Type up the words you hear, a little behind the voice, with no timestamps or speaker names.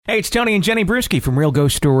Hey, it's Tony and Jenny Brewski from Real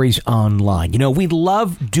Ghost Stories Online. You know, we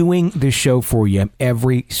love doing the show for you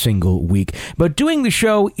every single week, but doing the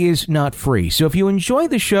show is not free. So if you enjoy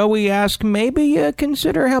the show, we ask maybe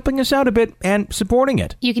consider helping us out a bit and supporting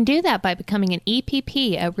it. You can do that by becoming an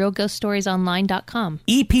EPP at realghoststoriesonline.com.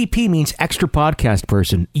 EPP means extra podcast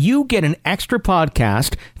person. You get an extra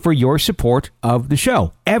podcast for your support of the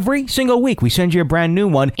show. Every single week, we send you a brand new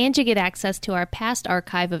one. And you get access to our past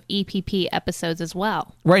archive of EPP episodes as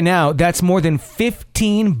well. Right now, that's more than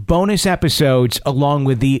 15 bonus episodes along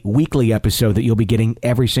with the weekly episode that you'll be getting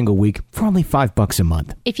every single week for only $5 a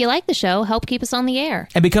month. If you like the show, help keep us on the air.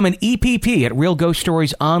 And become an EPP at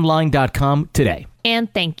realghoststoriesonline.com today.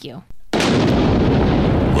 And thank you.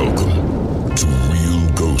 Welcome to Real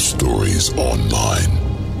Ghost Stories Online.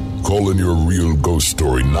 Call in your real ghost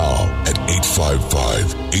story now at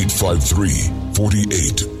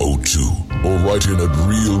 855-853-4802 or write in at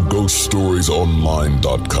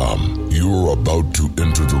realghoststoriesonline.com. You're about to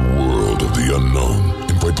enter the world of the unknown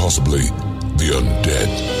and quite possibly the undead.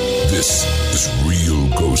 This is Real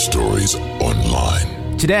Ghost Stories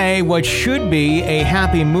Online. Today, what should be a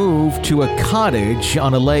happy move to a cottage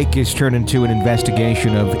on a lake is turned into an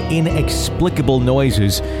investigation of inexplicable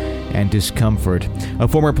noises and discomfort. A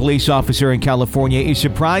former police officer in California is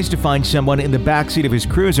surprised to find someone in the backseat of his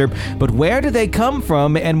cruiser, but where did they come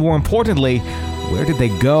from, and more importantly, where did they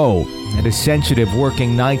go? And a sensitive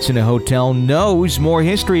working nights in a hotel knows more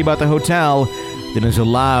history about the hotel than is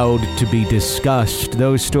allowed to be discussed.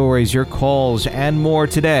 Those stories, your calls, and more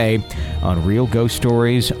today on Real Ghost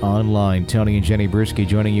Stories Online. Tony and Jenny Brewski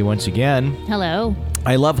joining you once again. Hello.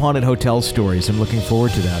 I love haunted hotel stories. I'm looking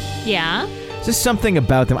forward to that. Yeah? Just something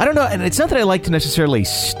about them. I don't know, and it's not that I like to necessarily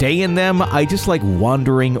stay in them. I just like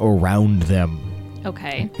wandering around them.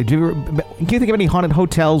 Okay. Can you think of any haunted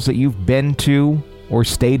hotels that you've been to or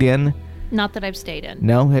stayed in? Not that I've stayed in.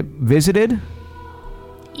 No? Visited?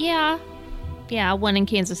 Yeah. Yeah, one in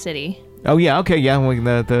Kansas City. Oh, yeah. Okay, yeah.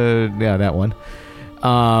 Yeah, that one.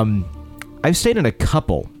 I've stayed in a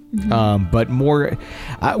couple. But more,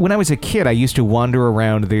 when I was a kid, I used to wander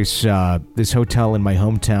around this hotel in my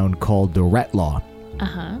hometown called the Retlaw.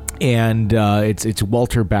 And it's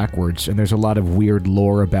Walter backwards, and there's a lot of weird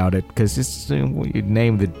lore about it because you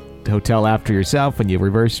name the hotel after yourself and you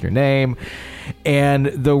reverse your name. And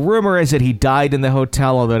the rumor is that he died in the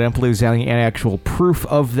hotel, although I don't believe there's any actual proof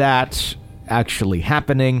of that actually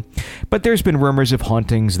happening. But there's been rumors of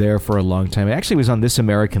hauntings there for a long time. It actually was on This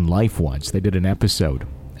American Life once. They did an episode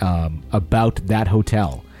about that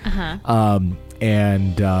hotel. And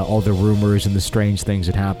all the rumors and the strange things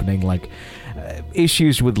that happening, like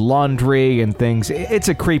issues with laundry and things. It's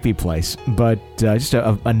a creepy place, but just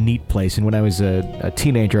a neat place. And when I was a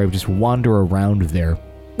teenager, I would just wander around there.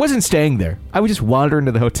 Wasn't staying there. I would just wander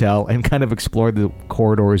into the hotel and kind of explore the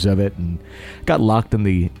corridors of it, and got locked in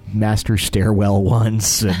the master stairwell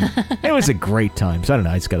once. And it was a great time. So I don't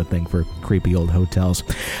know. I just got a thing for creepy old hotels.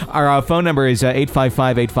 Our phone number is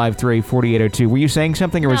 855-853-4802. Were you saying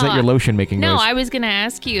something, or was that your lotion making noise? No, I was going to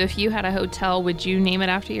ask you, if you had a hotel, would you name it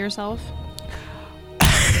after yourself?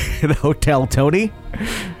 The Hotel Tony?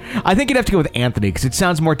 I think you'd have to go with Anthony because it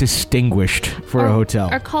sounds more distinguished for a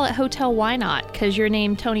hotel. Or call it Hotel Why Not, because your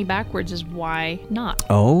name Tony backwards is Why Not.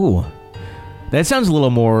 Oh, that sounds a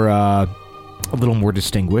little more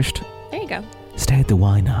distinguished. There you go. Stay at the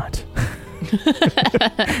Why Not.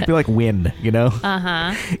 Be like Win, you know?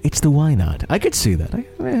 It's the Why Not. I could see that.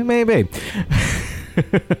 Maybe.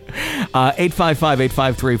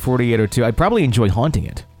 855-853-4802. I'd probably enjoy haunting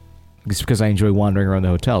it. It's because I enjoy wandering around the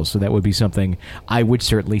hotels, so that would be something I would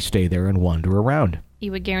certainly stay there and wander around.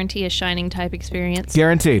 You would guarantee a Shining type experience?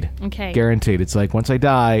 Guaranteed. Okay. Guaranteed. It's like, once I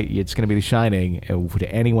die, it's going to be The Shining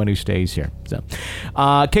to anyone who stays here. So,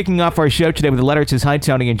 kicking off our show today with a letter. It says, "Hi,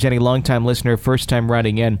 Tony and Jenny, long-time listener, first-time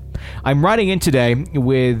writing in. I'm writing in today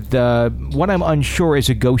with what I'm unsure is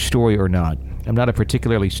a ghost story or not. I'm not a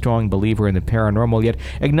particularly strong believer in the paranormal, yet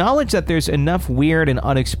acknowledge that there's enough weird and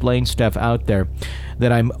unexplained stuff out there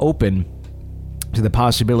that I'm open to the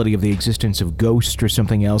possibility of the existence of ghosts or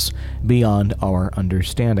something else beyond our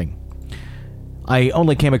understanding. I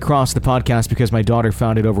only came across the podcast because my daughter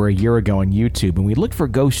found it over a year ago on YouTube, and we looked for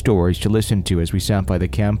ghost stories to listen to as we sat by the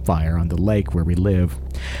campfire on the lake where we live.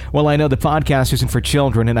 Well, I know the podcast isn't for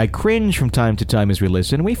children, and I cringe from time to time as we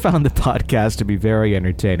listen. We found the podcast to be very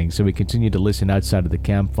entertaining, so we continued to listen outside of the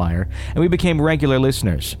campfire, and we became regular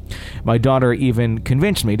listeners. My daughter even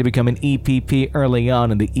convinced me to become an EPP early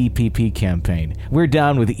on in the EPP campaign. We're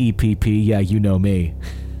down with EPP, yeah, you know me."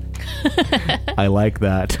 I like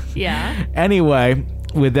that. Yeah. Anyway,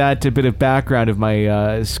 with that a bit of background of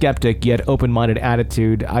my skeptic yet open-minded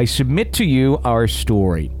attitude, I submit to you our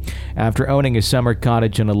story. After owning a summer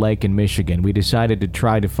cottage on a lake in Michigan, we decided to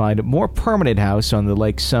try to find a more permanent house on the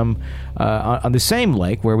lake, on the same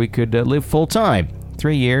lake where we could live full-time.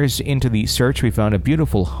 3 years into the search, we found a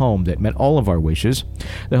beautiful home that met all of our wishes.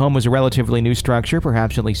 The home was a relatively new structure,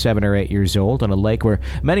 perhaps only 7 or 8 years old, on a lake where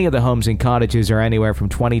many of the homes and cottages are anywhere from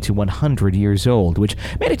 20 to 100 years old, which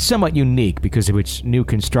made it somewhat unique because of its new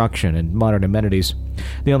construction and modern amenities.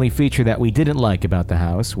 The only feature that we didn't like about the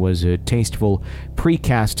house was a tasteful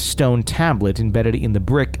precast stone tablet embedded in the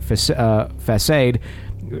brick facade.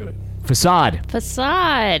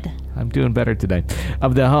 I'm doing better today.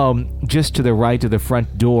 Of the home, just to the right of the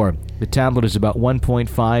front door. The tablet is about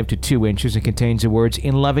 1.5 to 2 inches and contains the words,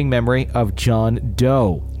 "In loving memory of John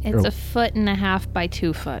Doe." It's 1.5 feet by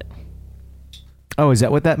 2 foot. Oh, is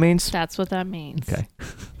that what that means? That's what that means. Okay.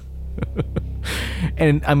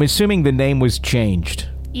 And I'm assuming the name was changed.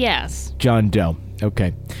 Yes. John Doe.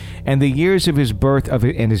 Okay. And the years of his birth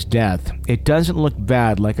and his death. It doesn't look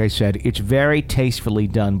bad, like I said. It's very tastefully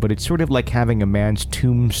done, but it's sort of like having a man's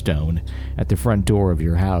tombstone at the front door of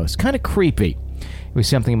your house. Kind of creepy. It was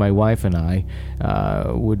something my wife and I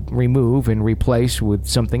would remove and replace with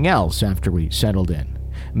something else after we settled in.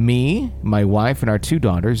 Me, my wife, and our 2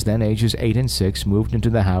 daughters, then ages 8 and 6, moved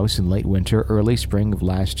into the house in late winter, early spring of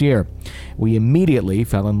last year. We immediately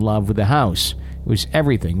fell in love with the house. It was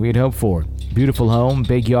everything we had hoped for. Beautiful home,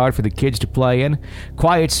 big yard for the kids to play in,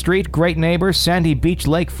 quiet street, great neighbors, sandy beach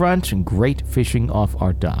lakefront, and great fishing off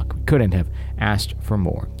our dock. We couldn't have asked for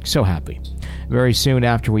more. So happy. Very soon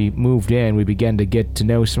after we moved in, we began to get to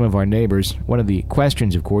know some of our neighbors. One of the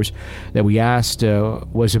questions, of course, that we asked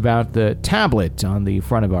was about the tablet on the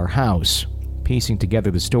front of our house. Piecing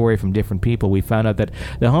together the story from different people, we found out that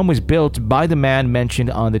the home was built by the man mentioned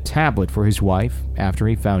on the tablet for his wife after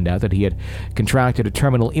he found out that he had contracted a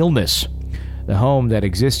terminal illness. The home that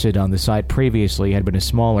existed on the site previously had been a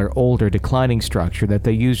smaller, older, declining structure that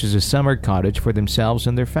they used as a summer cottage for themselves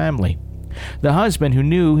and their family. The husband, who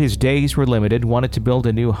knew his days were limited, wanted to build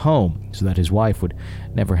a new home so that his wife would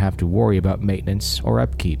never have to worry about maintenance or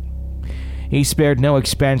upkeep. He spared no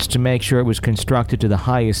expense to make sure it was constructed to the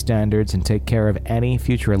highest standards and take care of any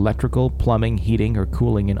future electrical, plumbing, heating, or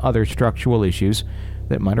cooling and other structural issues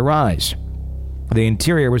that might arise. The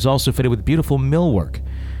interior was also fitted with beautiful millwork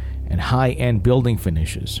and high-end building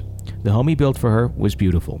finishes. The home he built for her was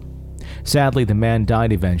beautiful. Sadly, the man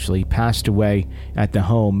died eventually, passed away at the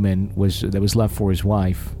home that was left for his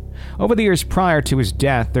wife. Over the years prior to his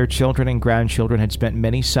death, their children and grandchildren had spent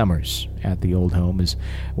many summers at the old home as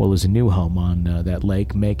well as a new home on that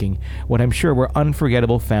lake, making what I'm sure were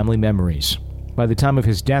unforgettable family memories. By the time of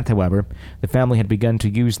his death, however, the family had begun to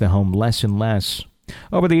use the home less and less.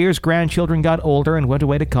 Over the years, grandchildren got older and went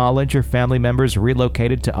away to college, or family members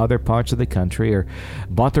relocated to other parts of the country or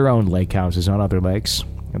bought their own lake houses on other lakes.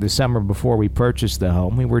 The summer before we purchased the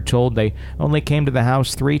home, we were told they only came to the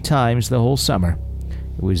house 3 times the whole summer.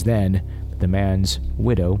 It was then that the man's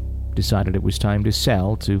widow decided it was time to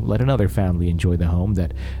sell to let another family enjoy the home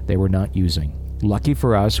that they were not using. Lucky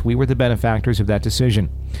for us, we were the benefactors of that decision.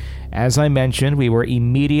 As I mentioned, we were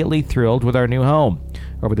immediately thrilled with our new home.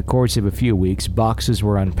 Over the course of a few weeks, boxes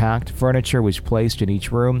were unpacked, furniture was placed in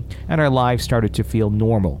each room, and our lives started to feel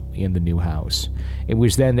normal in the new house. It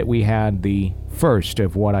was then that we had the first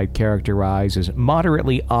of what I'd characterize as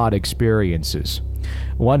moderately odd experiences.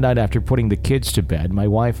 One night after putting the kids to bed, my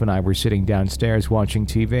wife and I were sitting downstairs watching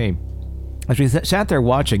TV. As we sat there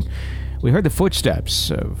watching, we heard the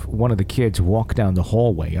footsteps of one of the kids walk down the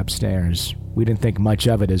hallway upstairs. We didn't think much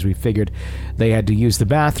of it as we figured they had to use the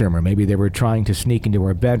bathroom, or maybe they were trying to sneak into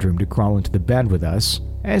our bedroom to crawl into the bed with us,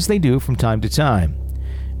 as they do from time to time.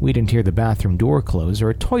 We didn't hear the bathroom door close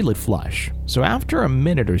or a toilet flush, so after a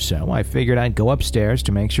minute or so, I figured I'd go upstairs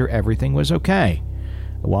to make sure everything was okay.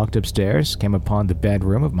 I walked upstairs, came upon the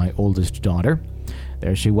bedroom of my oldest daughter.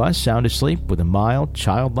 There she was, sound asleep, with a mild,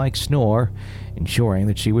 childlike snore, ensuring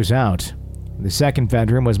that she was out. In the second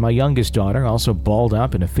bedroom was my youngest daughter, also balled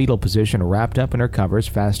up in a fetal position, wrapped up in her covers,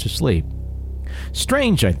 fast asleep.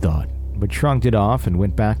 Strange, I thought, but shrugged it off and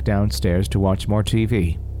went back downstairs to watch more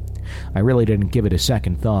TV. I really didn't give it a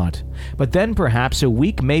second thought. But then, perhaps a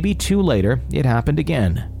week, maybe 2 later, it happened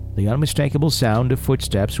again. The unmistakable sound of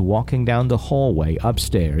footsteps walking down the hallway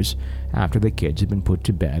upstairs after the kids had been put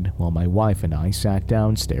to bed, while my wife and I sat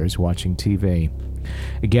downstairs watching TV.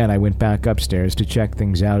 Again, I went back upstairs to check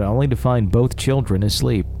things out, only to find both children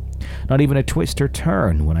asleep. Not even a twist or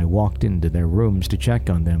turn when I walked into their rooms to check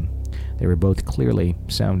on them. They were both clearly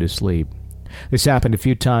sound asleep. This happened a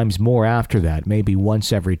few times more after that, maybe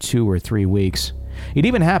once every 2 or 3 weeks. It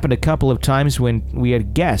even happened a couple of times when we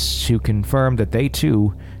had guests who confirmed that they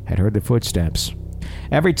too had heard the footsteps.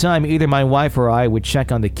 Every time either my wife or I would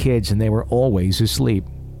check on the kids and they were always asleep.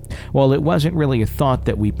 While it wasn't really a thought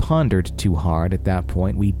that we pondered too hard at that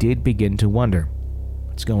point, we did begin to wonder,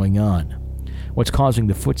 what's going on? What's causing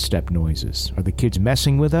the footstep noises? Are the kids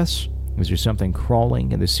messing with us? Is there something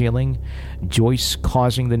crawling in the ceiling? Joyce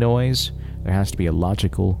causing the noise? There has to be a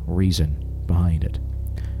logical reason behind it.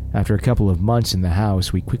 After a couple of months in the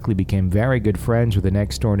house, we quickly became very good friends with the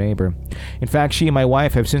next-door neighbor. In fact, she and my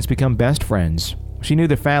wife have since become best friends. She knew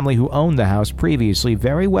the family who owned the house previously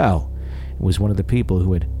very well and was one of the people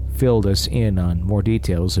who had filled us in on more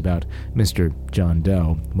details about Mr. John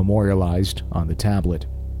Doe, memorialized on the tablet.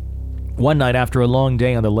 One night after a long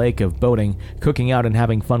day on the lake of boating, cooking out and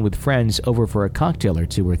having fun with friends over for a cocktail or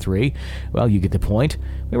two or three, well, you get the point,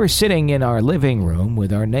 we were sitting in our living room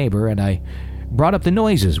with our neighbor, and I brought up the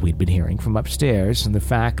noises we'd been hearing from upstairs and the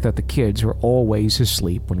fact that the kids were always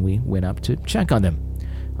asleep when we went up to check on them.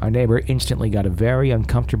 Our neighbor instantly got a very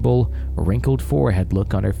uncomfortable, wrinkled forehead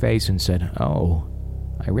look on her face and said, "Oh,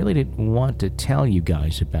 I really didn't want to tell you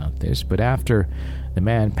guys about this, but after the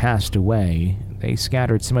man passed away, they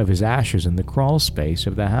scattered some of his ashes in the crawl space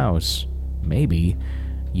of the house. Maybe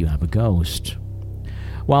you have a ghost."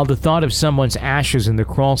 While the thought of someone's ashes in the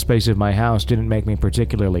crawl space of my house didn't make me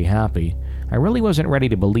particularly happy, I really wasn't ready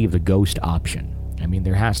to believe the ghost option. I mean,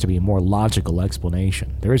 there has to be a more logical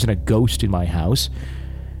explanation. There isn't a ghost in my house.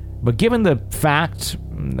 But given the fact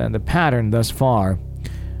and the pattern thus far,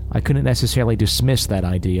 I couldn't necessarily dismiss that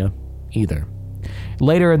idea either.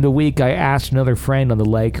 Later in the week, I asked another friend on the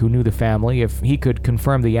lake who knew the family if he could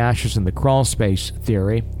confirm the ashes in the crawl space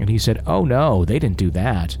theory, and he said, "Oh no, they didn't do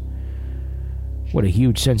that." What a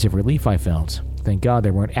huge sense of relief I felt. Thank God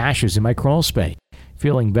there weren't ashes in my crawl space.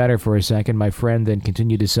 Feeling better for a second, my friend then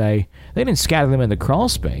continued to say, "They didn't scatter them in the crawl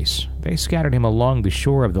space. They scattered him along the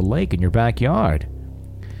shore of the lake in your backyard."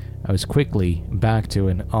 I was quickly back to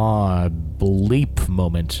an bleep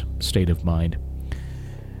moment state of mind.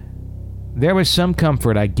 There was some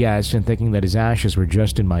comfort, I guess, in thinking that his ashes were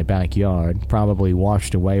just in my backyard, probably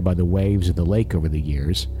washed away by the waves of the lake over the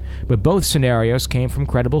years. But both scenarios came from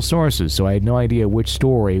credible sources, so I had no idea which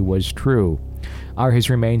story was true. Are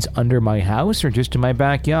his remains under my house or just in my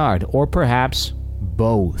backyard? Or perhaps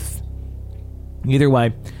both? Either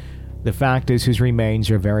way, the fact is his remains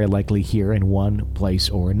are very likely here in one place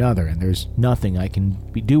or another, and there's nothing I can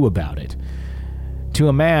do about it. To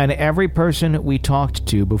a man, every person we talked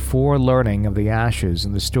to before learning of the ashes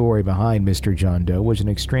and the story behind Mr. John Doe was an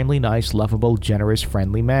extremely nice, lovable, generous,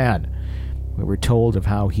 friendly man. We were told of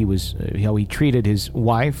how he treated his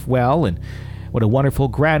wife well and what a wonderful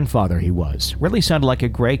grandfather he was. Really sounded like a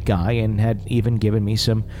great guy and had even given me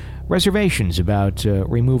some reservations about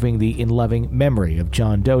removing the in-loving memory of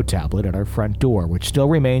John Doe tablet at our front door, which still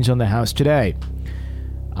remains on the house today.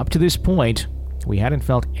 Up to this point, we hadn't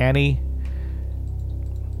felt any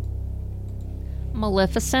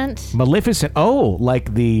Maleficent? Maleficent. Oh,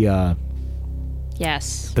 like the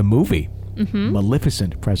Yes. the movie. Mm-hmm.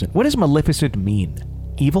 Maleficent present. What does Maleficent mean?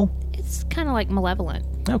 Evil? It's kind of like malevolent.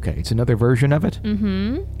 Okay, it's another version of it?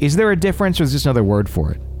 Mm-hmm. Is there a difference, or is this another word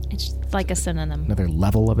for it? It's like a synonym. Another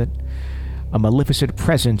level of it? A maleficent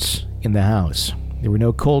presence in the house. There were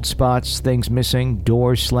no cold spots, things missing,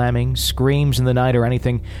 doors slamming, screams in the night, or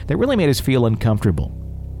anything that really made us feel uncomfortable.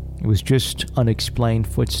 It was just unexplained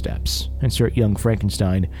footsteps. Insert young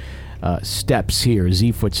Frankenstein steps here.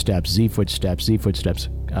 Z footsteps, Z footsteps, Z footsteps.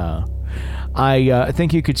 I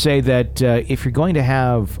think you could say that if you're going to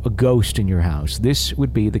have a ghost in your house, this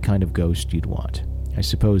would be the kind of ghost you'd want. I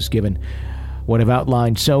suppose, given what I've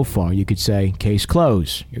outlined so far, you could say, case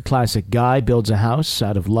closed. Your classic guy builds a house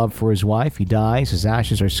out of love for his wife. He dies, his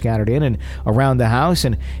ashes are scattered in and around the house,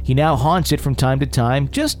 and he now haunts it from time to time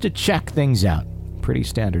just to check things out. Pretty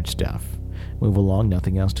standard stuff. Move along,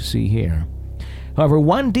 nothing else to see here. However,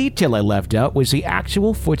 one detail I left out was the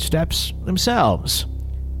actual footsteps themselves.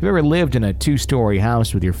 If you've ever lived in a 2-story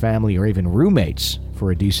house with your family or even roommates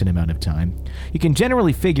for a decent amount of time, you can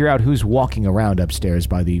generally figure out who's walking around upstairs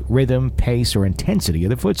by the rhythm, pace, or intensity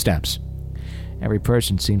of the footsteps. Every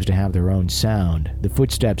person seems to have their own sound. The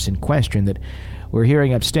footsteps in question that we're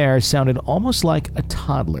hearing upstairs sounded almost like a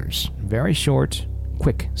toddler's. Very short,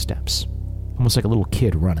 quick steps. Almost like a little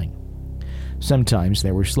kid running. Sometimes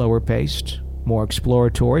they were slower paced, more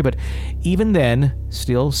exploratory, but even then,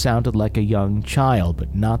 still sounded like a young child,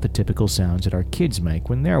 but not the typical sounds that our kids make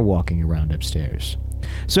when they're walking around upstairs.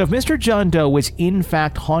 So if Mr. John Doe was in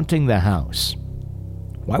fact haunting the house,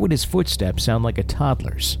 why would his footsteps sound like a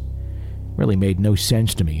toddler's? really made no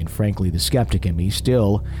sense to me, and frankly, the skeptic in me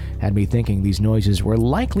still had me thinking these noises were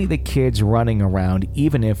likely the kids running around,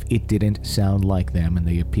 even if it didn't sound like them and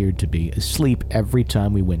they appeared to be asleep every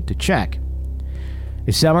time we went to check.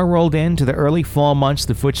 As summer rolled into the early fall months,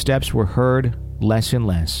 the footsteps were heard less and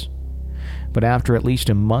less. But after at least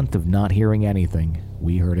a month of not hearing anything,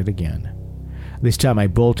 we heard it again. This time I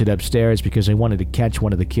bolted upstairs because I wanted to catch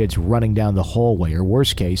one of the kids running down the hallway, or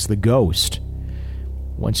worst case, the ghost.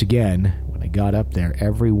 Once again, when I got up there,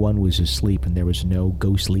 everyone was asleep and there was no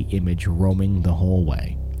ghostly image roaming the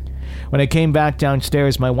hallway. When I came back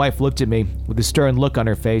downstairs, my wife looked at me with a stern look on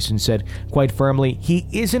her face and said, quite firmly, "He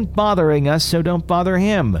isn't bothering us, so don't bother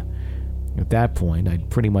him." At that point, I'd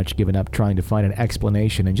pretty much given up trying to find an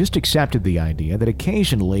explanation and just accepted the idea that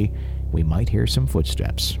occasionally we might hear some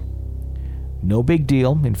footsteps. No big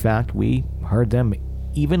deal. In fact, we heard them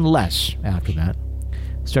even less after that.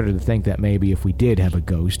 Started to think that maybe if we did have a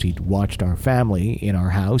ghost, he'd watched our family in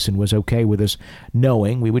our house and was okay with us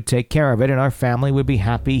knowing we would take care of it and our family would be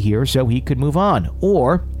happy here so he could move on.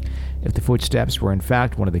 Or, if the footsteps were in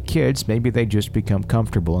fact one of the kids, maybe they'd just become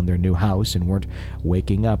comfortable in their new house and weren't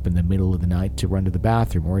waking up in the middle of the night to run to the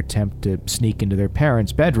bathroom or attempt to sneak into their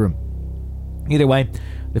parents' bedroom. Either way,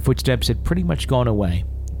 the footsteps had pretty much gone away,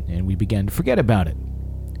 and we began to forget about it.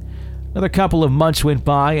 Another couple of months went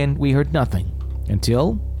by and we heard nothing.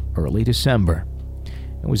 Until early December.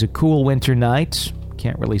 It was a cool winter night,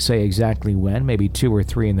 can't really say exactly when, maybe 2 or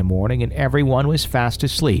 3 in the morning, and everyone was fast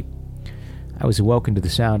asleep. I was awoken to the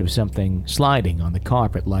sound of something sliding on the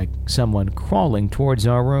carpet like someone crawling towards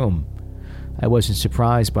our room. I wasn't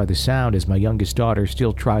surprised by the sound, as my youngest daughter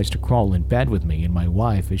still tries to crawl in bed with me, and my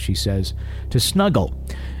wife, as she says, to snuggle.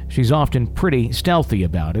 She's often pretty stealthy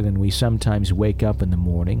about it, and we sometimes wake up in the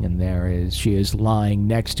morning and she is lying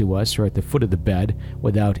next to us or at the foot of the bed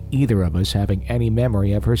without either of us having any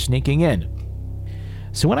memory of her sneaking in.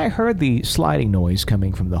 So when I heard the sliding noise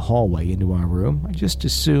coming from the hallway into our room, I just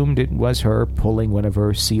assumed it was her pulling one of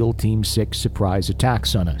her SEAL Team 6 surprise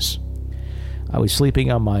attacks on us. I was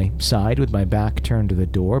sleeping on my side with my back turned to the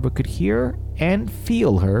door, but could hear and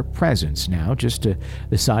feel her presence now just to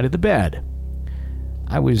the side of the bed.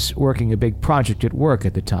 I was working a big project at work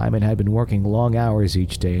at the time and had been working long hours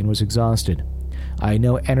each day and was exhausted. I had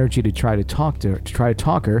no energy to try to talk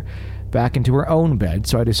her back into her own bed,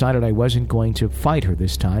 so I decided I wasn't going to fight her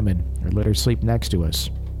this time and let her sleep next to us.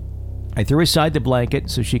 I threw aside the blanket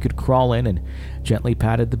so she could crawl in and gently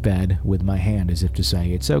patted the bed with my hand as if to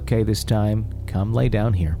say, "It's okay this time, come lay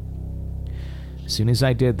down here." As soon as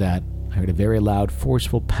I did that, I heard a very loud,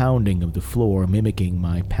 forceful pounding of the floor mimicking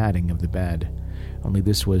my patting of the bed. Only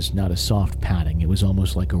this was not a soft patting. It was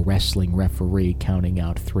almost like a wrestling referee counting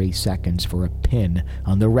out 3 seconds for a pin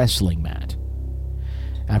on the wrestling mat.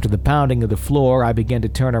 After the pounding of the floor, I began to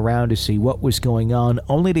turn around to see what was going on,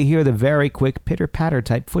 only to hear the very quick pitter-patter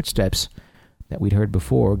type footsteps that we'd heard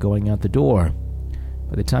before going out the door.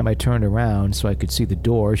 By the time I turned around so I could see the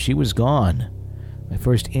door, she was gone. My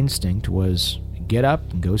first instinct was get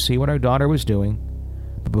up and go see what our daughter was doing.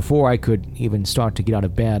 But before I could even start to get out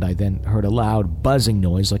of bed, I then heard a loud buzzing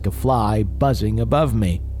noise like a fly buzzing above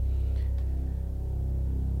me.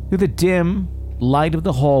 Through the dim light of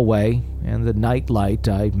the hallway and the night light,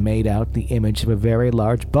 I made out the image of a very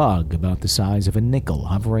large bug about the size of a nickel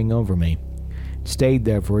hovering over me. It stayed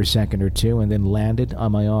there for a second or two and then landed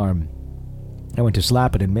on my arm. I went to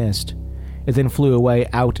slap it and missed. It then flew away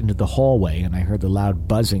out into the hallway, and I heard the loud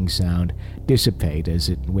buzzing sound dissipate as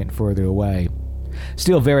it went further away.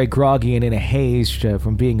 Still very groggy and in a haze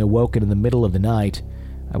from being awoken in the middle of the night,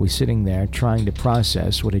 I was sitting there trying to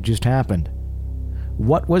process what had just happened.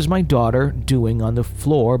 What was my daughter doing on the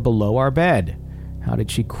floor below our bed? How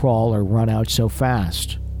did she crawl or run out so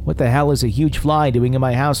fast? What the hell is a huge fly doing in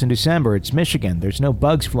my house in December? It's Michigan. There's no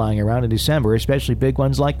bugs flying around in December, especially big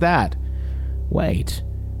ones like that. Wait,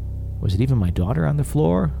 was it even my daughter on the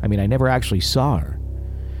floor? I mean, I never actually saw her.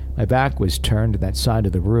 My back was turned to that side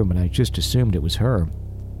of the room, and I just assumed it was her.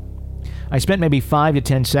 I spent maybe 5 to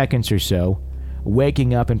 10 seconds or so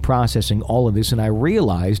waking up and processing all of this, and I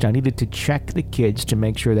realized I needed to check the kids to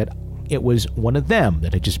make sure that it was one of them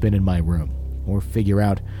that had just been in my room, or figure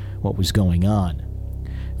out what was going on.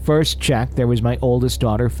 First check, there was my oldest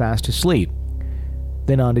daughter fast asleep.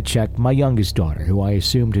 Then on to check my youngest daughter, who I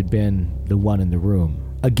assumed had been the one in the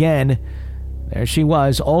room. Again, there she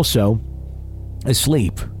was, also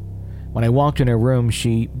asleep. When I walked in her room,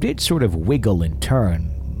 she did sort of wiggle and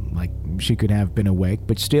turn, like she could have been awake,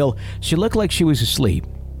 but still, she looked like she was asleep,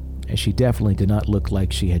 and she definitely did not look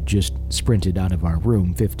like she had just sprinted out of our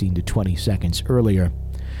room 15 to 20 seconds earlier.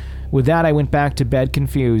 With that, I went back to bed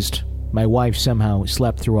confused. My wife somehow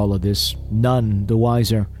slept through all of this, none the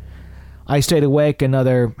wiser. I stayed awake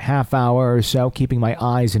another half hour or so, keeping my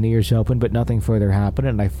eyes and ears open, but nothing further happened,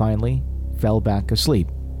 and I finally fell back asleep.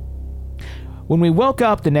 When we woke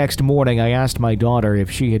up the next morning, I asked my daughter if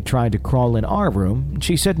she had tried to crawl in our room.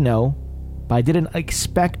 She said no, but I didn't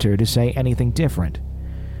expect her to say anything different.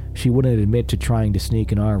 She wouldn't admit to trying to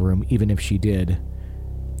sneak in our room, even if she did.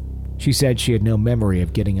 She said she had no memory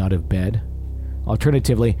of getting out of bed.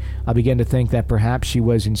 Alternatively, I began to think that perhaps she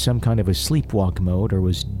was in some kind of a sleepwalk mode or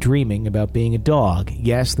was dreaming about being a dog.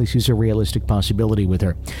 Yes, this is a realistic possibility with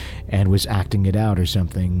her, and was acting it out or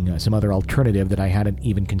something, some other alternative that I hadn't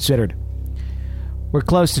even considered. We're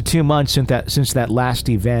close to 2 months since that last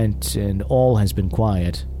event, and all has been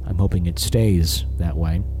quiet. I'm hoping it stays that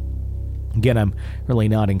way. Again, I'm really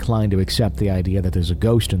not inclined to accept the idea that there's a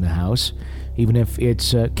ghost in the house, even if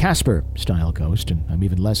it's a Casper-style ghost, and I'm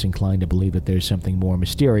even less inclined to believe that there's something more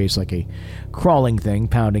mysterious, like a crawling thing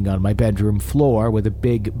pounding on my bedroom floor with a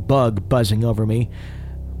big bug buzzing over me,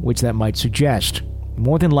 which that might suggest.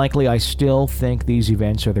 More than likely, I still think these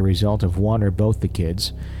events are the result of one or both the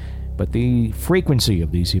kids, but the frequency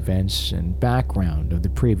of these events and background of the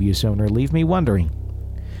previous owner leave me wondering.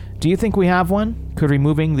 Do you think we have one? Could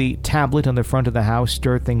removing the tablet on the front of the house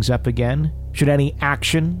stir things up again? Should any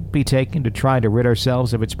action be taken to try to rid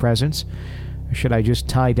ourselves of its presence? Or should I just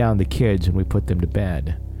tie down the kids when we put them to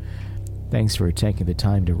bed? Thanks for taking the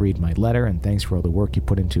time to read my letter, and thanks for all the work you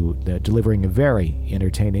put into delivering a very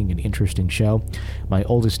entertaining and interesting show. My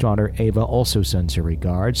oldest daughter, Ava, also sends her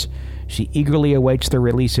regards. She eagerly awaits the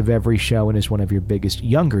release of every show and is one of your biggest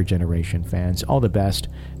younger generation fans. All the best,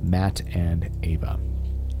 Matt and Ava.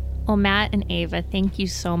 Well, Matt and Ava, thank you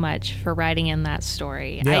so much for writing in that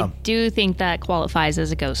story. Yeah. I do think that qualifies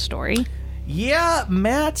as a ghost story. Yeah,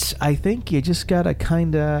 Matt, I think you just gotta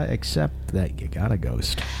kinda accept that you got a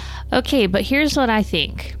ghost. Okay, but here's what I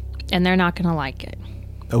think, and they're not going to like it.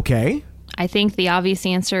 Okay. I think the obvious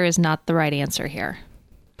answer is not the right answer here.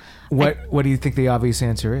 What do you think the obvious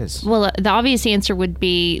answer is? Well, the obvious answer would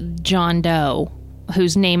be John Doe,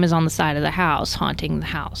 whose name is on the side of the house, haunting the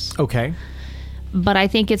house. Okay. But I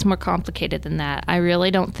think it's more complicated than that. I really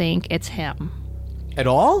don't think it's him. At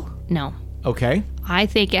all? No. Okay. I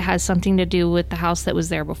think it has something to do with the house that was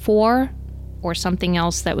there before or something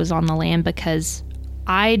else that was on the land, because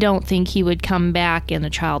I don't think he would come back in a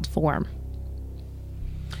child form.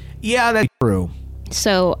 Yeah, that's true.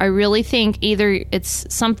 So I really think either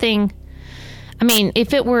it's something... I mean,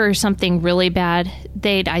 if it were something really bad,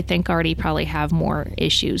 they'd, I think, already probably have more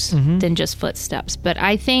issues than just footsteps. But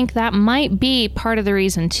I think that might be part of the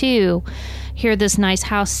reason, too. Here this nice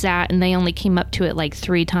house sat, and they only came up to it like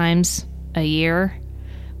 3 times a year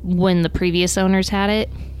when the previous owners had it.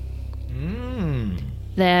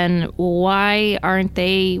 Then why weren't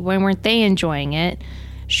they enjoying it?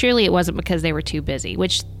 Surely it wasn't because they were too busy,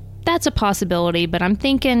 which that's a possibility. But I'm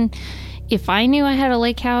thinking if I knew I had a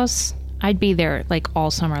lake house, I'd be there like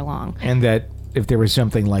all summer long. And that if there was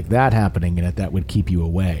something like that happening in it, that would keep you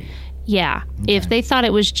away. Yeah. Okay. If they thought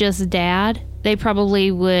it was just Dad, they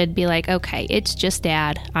probably would be like, okay, it's just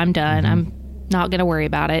Dad. I'm done. I'm not going to worry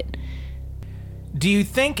about it. Do you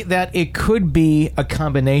think that it could be a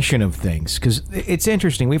combination of things? Because it's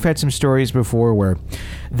interesting. We've had some stories before where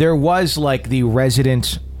there was like the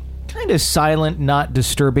resident, kind of silent, not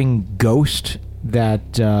disturbing ghost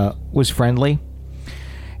that was friendly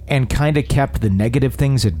and kind of kept the negative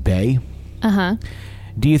things at bay. Uh-huh.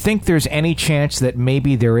 Do you think there's any chance that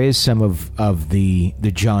maybe there is some of the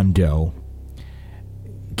John Doe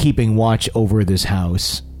keeping watch over this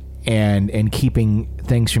house and keeping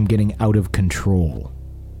things from getting out of control?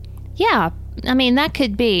 Yeah, I mean, that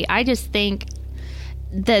could be. I just think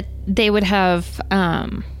that they would have,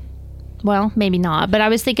 well, maybe not, but I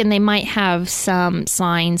was thinking they might have some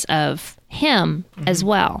signs of him as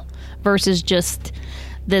well, versus just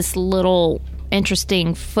this little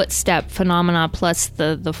interesting footstep phenomena plus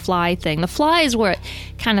the fly thing. The fly is where it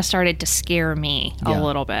kind of started to scare me a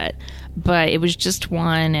little bit. But it was just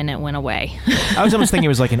one, and it went away. I was almost thinking it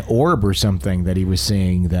was like an orb or something that he was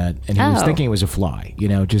seeing, and he was thinking it was a fly,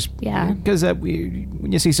 just because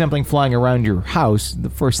when you see something flying around your house, the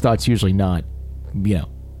first thought's usually not,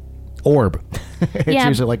 orb. It's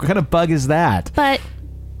usually like, what kind of bug is that? But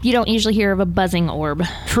you don't usually hear of a buzzing orb.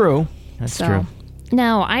 True. That's true.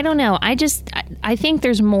 No, I don't know. I think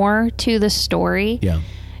there's more to the story. Yeah.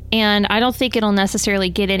 And I don't think it'll necessarily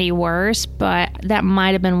get any worse, but that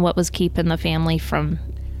might have been what was keeping the family from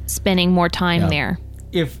spending more time there.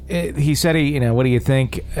 If he said, what do you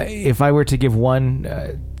think? If I were to give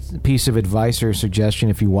one piece of advice or suggestion,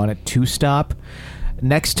 if you want it to stop,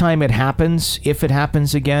 Next time it happens, if it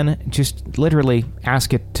happens again, just literally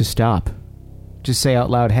ask it to stop. Just say out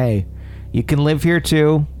loud, hey, you can live here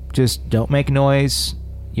too. Just don't make noise.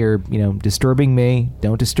 You're, disturbing me.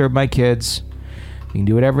 Don't disturb my kids. You can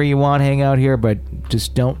do whatever you want, hang out here, but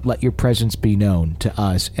just don't let your presence be known to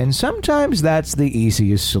us. And sometimes that's the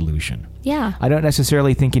easiest solution. Yeah. I don't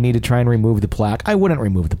necessarily think you need to try and remove the plaque. I wouldn't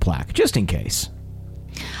remove the plaque, just in case.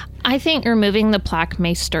 I think removing the plaque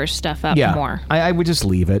may stir stuff up more. I would just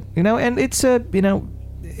leave it, and it's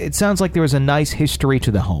it sounds like there was a nice history to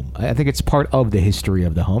the home. I think it's part of the history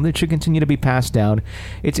of the home that should continue to be passed down.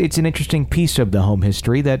 It's an interesting piece of the home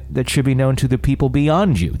history that should be known to the people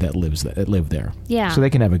beyond you that live there. Yeah. So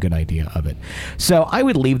they can have a good idea of it. So I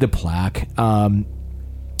would leave the plaque. How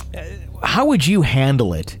would you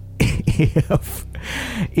handle it if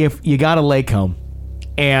you got a lake home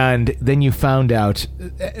and then you found out,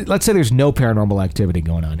 let's say there's no paranormal activity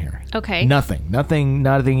going on here. Okay.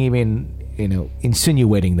 Nothing even,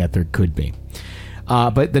 insinuating that there could be.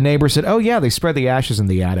 But the neighbor said, oh yeah, they spread the ashes in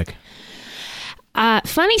the attic.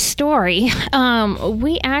 Funny story.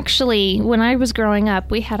 We actually, when I was growing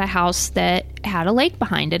up, we had a house that had a lake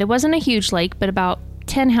behind it. It wasn't a huge lake, but about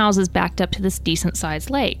 10 houses backed up to this decent sized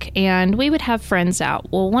lake. And we would have friends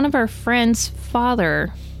out. Well, one of our friends'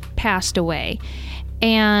 father passed away.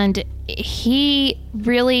 And he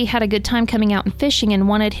really had a good time coming out and fishing and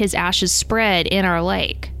wanted his ashes spread in our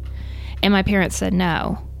lake. And my parents said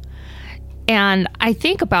no. And I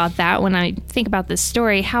think about that when I think about this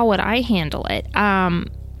story. How would I handle it?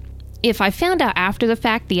 If I found out after the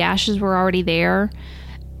fact the ashes were already there,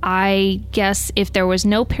 I guess if there was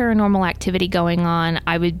no paranormal activity going on,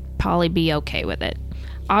 I would probably be okay with it.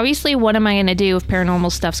 Obviously, what am I going to do if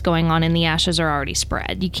paranormal stuff's going on and the ashes are already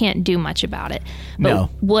spread? You can't do much about it. But no.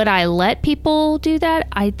 Would I let people do that?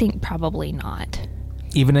 I think probably not.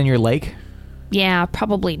 Even in your lake? Yeah,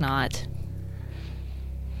 probably not.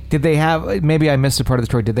 Did they have, maybe I missed a part of the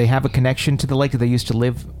story, did they have a connection to the lake that they used to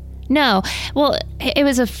live? No. Well, it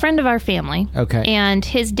was a friend of our family. Okay. And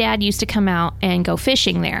his dad used to come out and go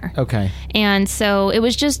fishing there. Okay. And so it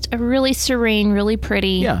was just a really serene, really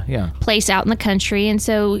pretty place out in the country. And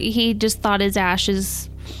so he just thought his ashes,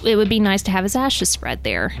 it would be nice to have his ashes spread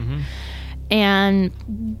there. Mm-hmm.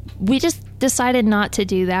 And we just decided not to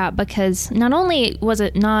do that because not only was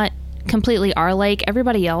it not completely our lake,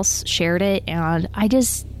 everybody else shared it. And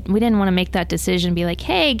we didn't want to make that decision, be like,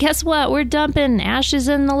 hey, guess what? We're dumping ashes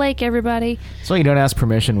in the lake, everybody. So you don't ask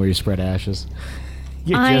permission where you spread ashes.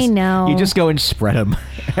 I know. You just go and spread them.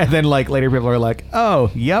 And then later people are like, oh,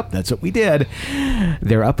 yep, that's what we did.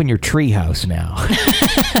 They're up in your tree house now.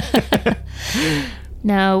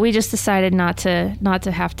 No, we just decided not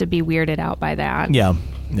to have to be weirded out by that. Yeah.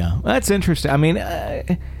 No. That's interesting. I mean,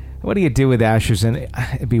 what do you do with ashes? And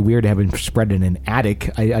it'd be weird to have them spread in an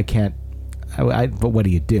attic. I can't. But what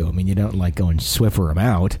do you do? I mean, you don't go and Swiffer them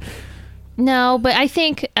out. No, but I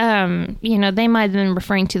think, they might have been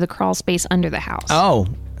referring to the crawl space under the house. Oh,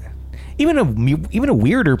 even a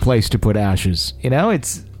weirder place to put ashes.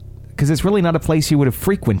 It's because it's really not a place you would have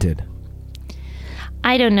frequented.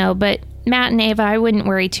 I don't know, but Matt and Ava, I wouldn't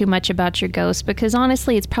worry too much about your ghost because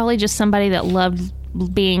honestly, it's probably just somebody that loved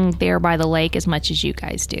being there by the lake as much as you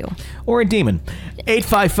guys do. Or a demon.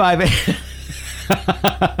 855.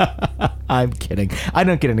 I'm kidding. I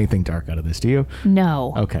don't get anything dark out of this, do you?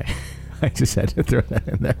 No. Okay. I just had to throw that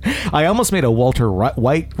in there. I almost made a Walter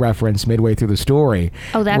White reference midway through the story.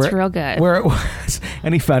 Oh, that's real good. Where it was,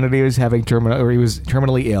 and he found out he was he was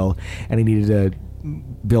terminally ill, and he needed to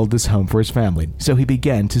build this home for his family. So he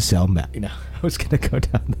began to sell meth. I was going to go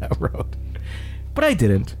down that road, but I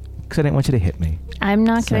didn't because I didn't want you to hit me. I'm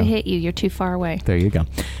not going to hit you. You're too far away. There you go.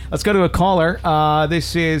 Let's go to a caller.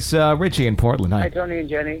 This is Richie in Portland. Hi, Tony and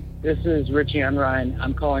Jenny. This is Richie on Ryan.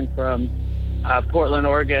 I'm calling from Portland,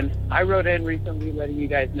 Oregon. I wrote in recently letting you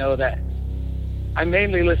guys know that I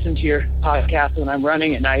mainly listen to your podcast when I'm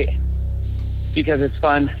running at night because it's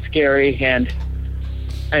fun, scary, and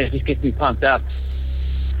it just gets me pumped up.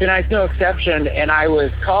 Tonight's no exception, and I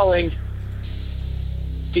was calling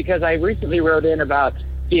because I recently wrote in about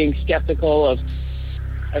being skeptical of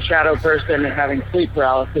a shadow person and having sleep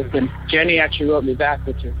paralysis, and Jenny actually wrote me back,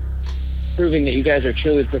 which is proving that you guys are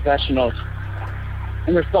truly professionals,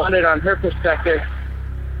 and responded on her perspective.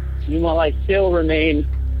 And while I still remain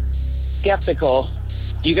skeptical,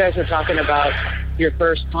 you guys are talking about your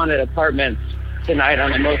first haunted apartments tonight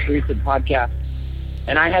on the most recent podcast,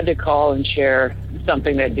 and I had to call and share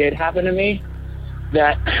something that did happen to me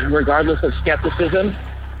that, regardless of skepticism,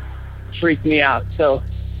 freaked me out. So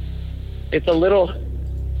it's a little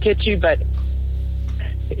kitschy, but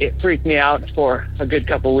it freaked me out for a good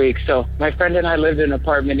couple weeks. So my friend and I lived in an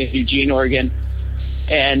apartment in Eugene, Oregon,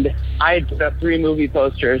 and I had put up 3 movie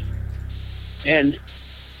posters. And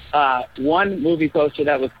one movie poster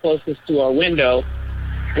that was closest to our window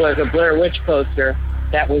was a Blair Witch poster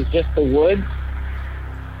that was just the woods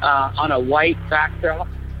on a white backdrop.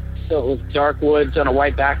 So it was dark woods on a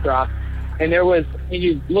white backdrop. And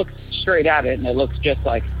you look straight at it, and it looks just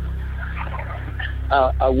like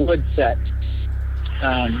a wood set,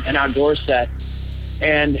 an outdoor set.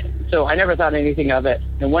 And so I never thought anything of it.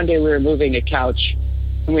 And one day we were moving a couch,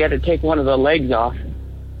 and we had to take one of the legs off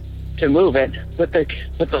to move it. Put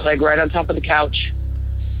the leg right on top of the couch.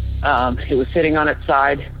 It was sitting on its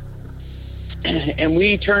side. And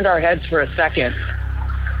we turned our heads for a second.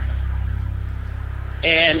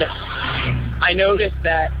 And I noticed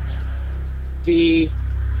that the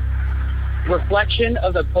reflection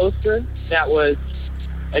of the poster that was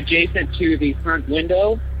adjacent to the front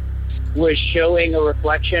window was showing a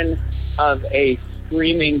reflection of a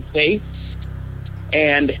screaming face.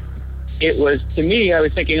 And it was, to me, I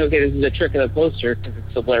was thinking, okay, this is a trick of the poster because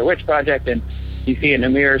it's the Blair Witch Project, and you see it in a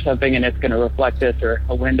mirror or something, and it's going to reflect this, or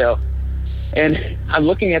a window. And I'm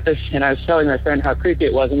looking at this, and I was telling my friend how creepy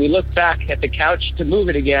it was, and we looked back at the couch to move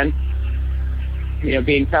it again,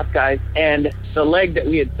 being tough guys, and the leg that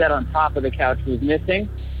we had set on top of the couch was missing.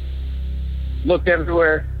 Looked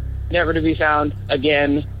everywhere, never to be found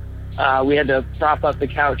again. We had to prop up the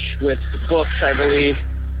couch with books, I believe.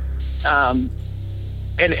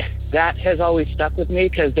 And that has always stuck with me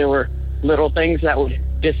because there were little things that would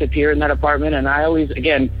disappear in that apartment, and I always,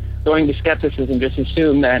 again, going to skepticism, just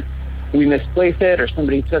assume that we misplaced it or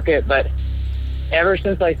somebody took it. But ever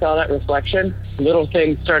since I saw that reflection, little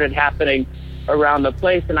things started happening around the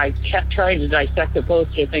place, and I kept trying to dissect the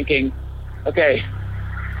poster, thinking, okay,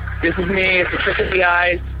 this is me, it's a trick of the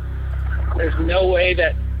eyes, there's no way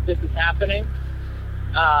that this is happening.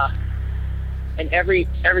 And every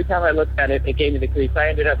time I looked at it, it gave me the creeps. I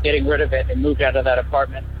ended up getting rid of it and moved out of that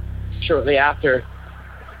apartment shortly after.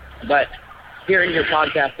 But hearing your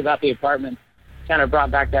podcast about the apartment kind of brought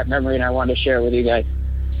back that memory, and I wanted to share it with you guys.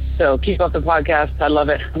 So keep up the podcast. I love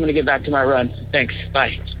it. I'm going to get back to my run. Thanks.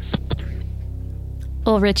 Bye.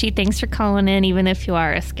 Well, Richie, thanks for calling in, even if you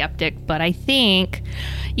are a skeptic. But I think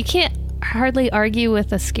you can't hardly argue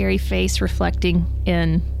with a scary face reflecting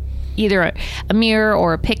in either a mirror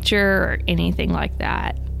or a picture or anything like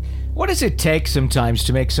that. What does it take sometimes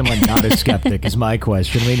to make someone not a skeptic is my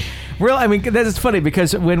question. I mean, that's funny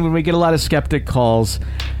because when we get a lot of skeptic calls,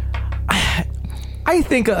 I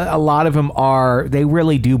think a lot of them they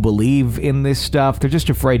really do believe in this stuff. They're just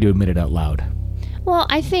afraid to admit it out loud. Well,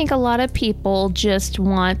 I think a lot of people just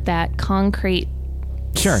want that concrete,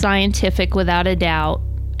 scientific, without a doubt,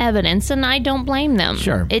 evidence, and I don't blame them.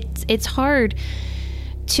 Sure. It's hard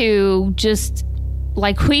to just,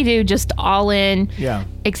 like we do, just all in,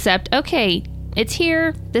 accept, okay, it's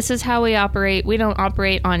here, this is how we operate. We don't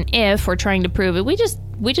operate on if we're trying to prove it. We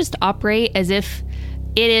just operate as if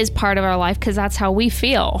it is part of our life because that's how we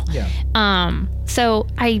feel. So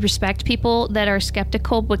I respect people that are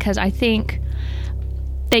skeptical because I think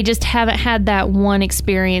they just haven't had that one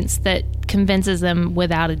experience that convinces them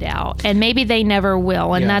without a doubt, and maybe they never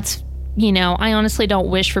will, and that's, I honestly don't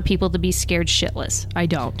wish for people to be scared shitless. I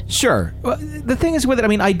don't. Sure. Well, the thing is with it, I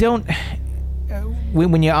mean, I don't,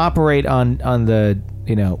 when you operate on the,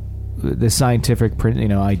 the scientific,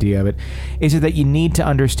 idea of it, is it that you need to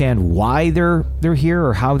understand why they're here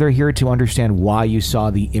or how they're here to understand why you saw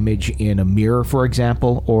the image in a mirror, for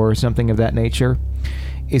example, or something of that nature?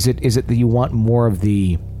 Is it that you want more of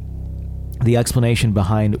the explanation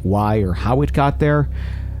behind why or how it got there,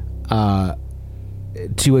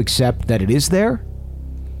 to accept that it is there?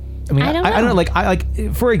 I mean, I don't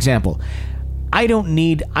know. For example, I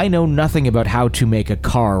know nothing about how to make a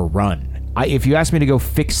car run. If you asked me to go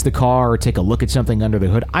fix the car or take a look at something under the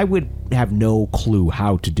hood, I would have no clue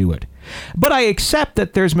how to do it. But I accept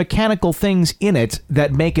that there's mechanical things in it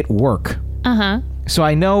that make it work. So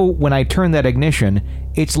I know when I turn that ignition,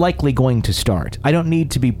 it's likely going to start. I don't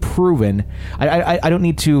need to be proven. I don't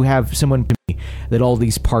need to have someone tell me that all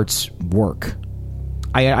these parts work.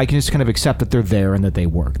 I can just kind of accept that they're there and that they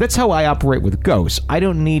work. That's how I operate with ghosts. I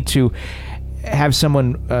don't need to have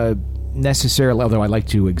someone necessarily, although I like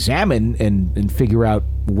to examine and figure out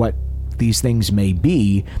what these things may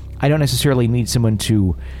be, I don't necessarily need someone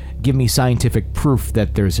to give me scientific proof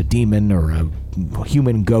that there's a demon or a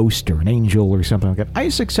human ghost or an angel or something like that. I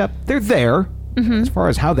just accept they're there. As far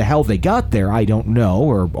as how the hell they got there, I don't know,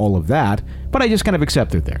 or all of that, but I just kind of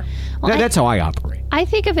accept they're there. Well, that's how I operate. I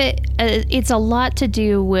think of it, it's a lot to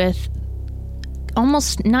do with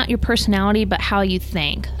almost not your personality, but how you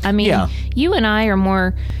think. I mean, Yeah. you and I are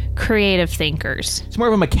more creative thinkers. It's more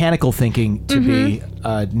of a mechanical thinking to be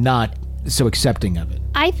not so accepting of it.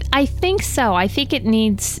 I think so. I think it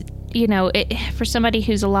needs, for somebody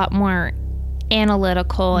who's a lot more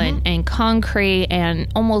analytical and concrete and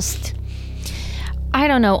almost, I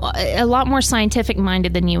don't know, a lot more scientific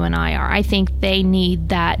minded than you and I are. I think they need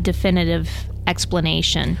that definitive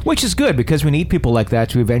explanation. Which is good, because we need people like that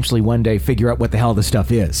to eventually one day figure out what the hell this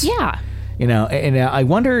stuff is. Yeah. And I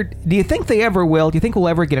wonder, do you think they ever will? Do you think we'll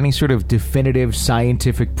ever get any sort of definitive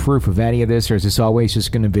scientific proof of any of this? Or is this always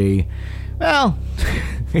just going to be, well,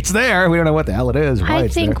 it's there. We don't know what the hell it is. I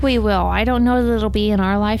think we will. I don't know that it'll be in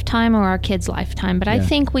our lifetime or our kids' lifetime, but I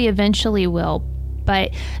think we eventually will. But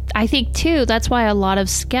I think, too, that's why a lot of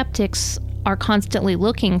skeptics are constantly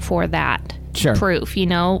looking for that proof.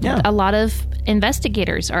 A lot of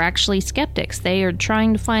investigators are actually skeptics. They are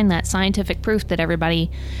trying to find that scientific proof that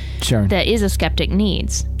everybody that is a skeptic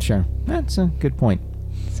needs. Sure. That's a good point.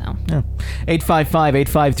 So,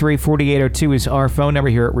 855-853-4802 is our phone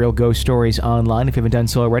number here at Real Ghost Stories Online. If you haven't done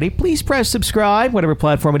so already, please press subscribe, whatever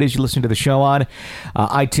platform it is you listen to the show on.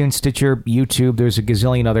 iTunes, Stitcher, YouTube. There's a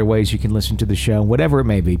gazillion other ways you can listen to the show. Whatever it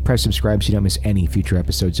may be, press subscribe so you don't miss any future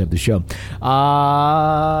episodes of the show.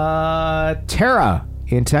 Tara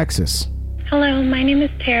in Texas. Hello, my name is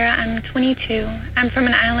Tara. I'm 22. I'm from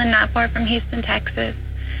an island not far from Houston, Texas.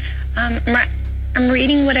 I'm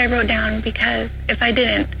reading what I wrote down because if I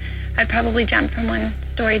didn't, I'd probably jump from one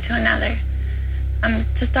story to another.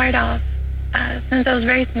 To start off, since I was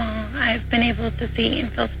very small, I've been able to see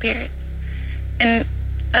and feel spirits and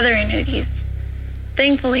other entities.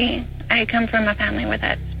 Thankfully, I come from a family where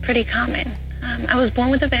that's pretty common. I was born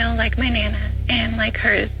with a veil like my Nana and like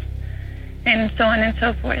hers, and so on and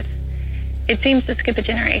so forth. It seems to skip a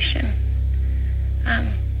generation.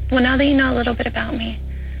 Well, now that you know a little bit about me,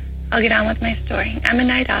 I'll get on with my story. I'm a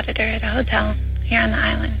night auditor at a hotel here on the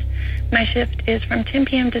island. My shift is from 10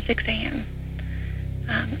 p.m. to 6 a.m.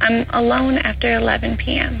 I'm alone after 11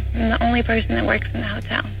 p.m. I'm the only person that works in the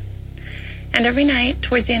hotel. And every night,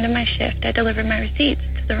 towards the end of my shift, I deliver my receipts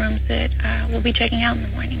to the rooms that we'll be checking out in the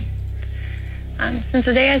morning. Since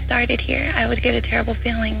the day I started here, I would get a terrible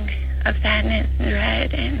feeling of sadness and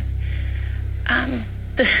dread and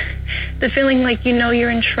the feeling like you're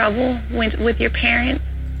in trouble with your parents.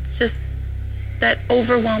 Just that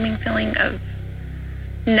overwhelming feeling of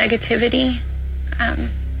negativity.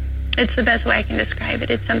 It's the best way I can describe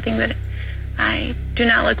it. It's something that I do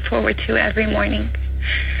not look forward to every morning.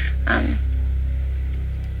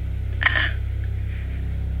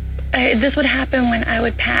 This would happen when I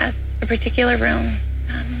would pass a particular room.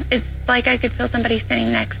 It's like I could feel somebody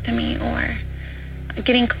standing next to me or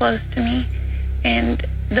getting close to me, and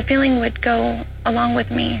the feeling would go along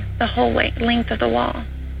with me the whole length of the wall.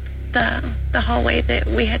 The hallway that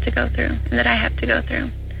we had to go through, and that I have to go through.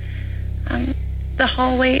 The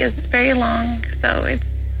hallway is very long, so it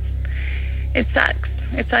sucks.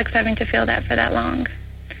 It sucks having to feel that for that long.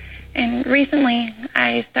 And recently,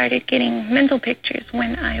 I started getting mental pictures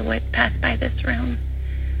when I would pass by this room.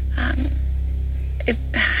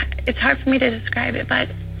 It's hard for me to describe it, but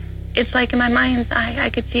it's like in my mind's eye, I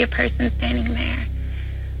could see a person standing there.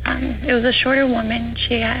 It was a shorter woman.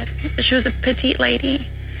 She was a petite lady.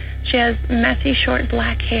 She has messy, short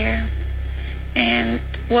black hair and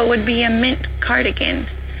what would be a mint cardigan.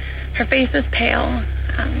 Her face is pale,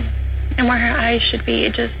 and where her eyes should be,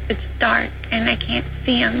 it's dark, and I can't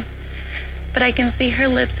see them. But I can see her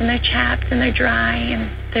lips, and they're chapped, and they're dry,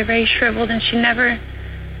 and they're very shriveled, and she never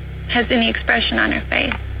has any expression on her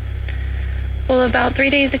face. Well, about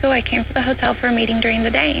 3 days ago, I came to the hotel for a meeting during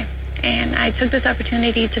the day. And I took this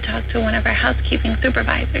opportunity to talk to one of our housekeeping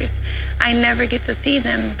supervisors. I never get to see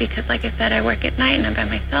them because, like I said, I work at night and I'm by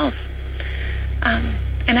myself.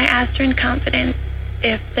 And I asked her in confidence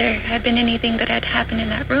if there had been anything that had happened in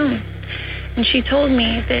that room. And she told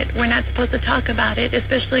me that we're not supposed to talk about it,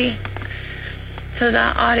 especially to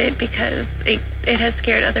the audit, because it has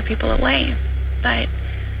scared other people away. But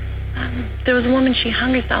there was a woman, she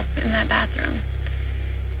hung herself in that bathroom.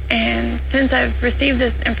 And since I've received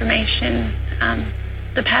this information,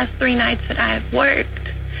 the past 3 nights that I've worked,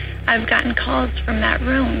 I've gotten calls from that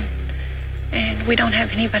room, and we don't have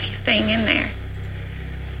anybody staying in there.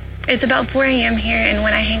 It's about 4 a.m. here, and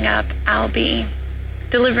when I hang up, I'll be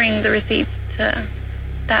delivering the receipts to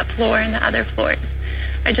that floor and the other floors.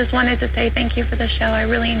 I just wanted to say thank you for the show. I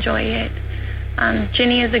really enjoy it.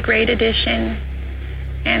 Jenny is a great addition,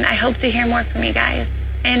 and I hope to hear more from you guys.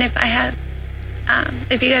 And if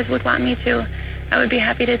you guys would want me to, I would be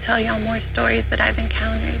happy to tell y'all more stories that I've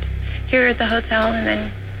encountered here at the hotel, and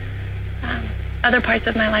then other parts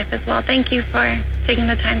of my life as well. Thank you for taking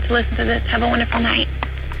the time to listen to this. Have a wonderful night.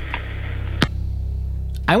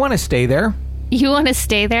 I want to stay there. You want to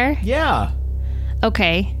stay there? Yeah.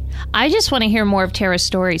 Okay. I just want to hear more of Tara's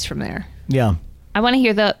stories from there. Yeah. I want to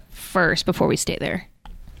hear that first before we stay there.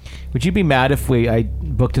 Would you be mad if I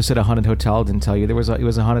booked us at a haunted hotel, didn't tell you it was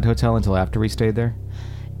a haunted hotel until after we stayed there?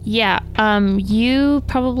 Yeah. You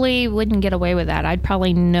probably wouldn't get away with that. I'd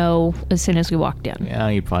probably know as soon as we walked in. Yeah,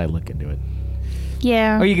 you'd probably look into it.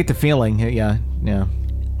 Yeah. Or you get the feeling. Yeah.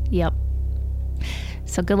 Yep.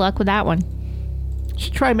 So good luck with that one. You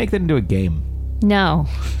should try and make that into a game. No.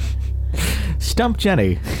 Stump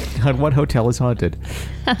Jenny on what hotel is haunted.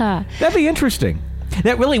 That'd be interesting.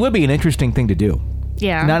 That really would be an interesting thing to do.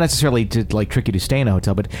 Yeah. Not necessarily to trick you to stay in a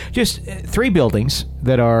hotel, but just 3 buildings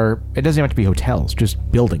that are. It doesn't have to be hotels,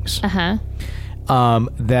 just buildings. That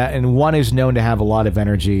and one is known to have a lot of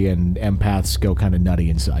energy, and empaths go kind of nutty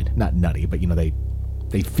inside. Not nutty, but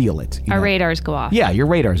they feel it. Our radars go off. Yeah, your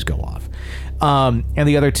radars go off. And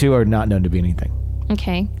the other 2 are not known to be anything.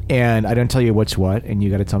 Okay. And I don't tell you what's what, and you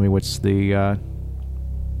got to tell me what's the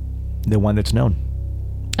one that's known.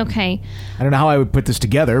 Okay. I don't know how I would put this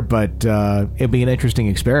together, but it'd be an interesting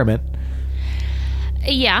experiment.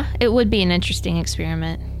 Yeah, it would be an interesting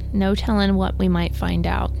experiment. No telling what we might find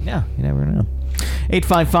out. Yeah, you never know.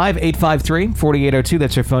 855-853-4802.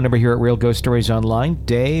 That's our phone number here at Real Ghost Stories Online.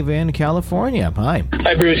 Dave in California. Hi.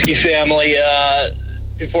 Hi, Brewski family.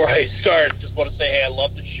 Before I start, just want to say, hey, I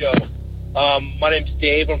love the show. My name's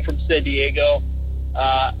Dave. I'm from San Diego.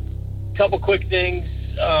 Couple quick things.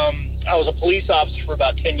 I was a police officer for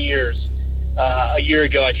about 10 years. A year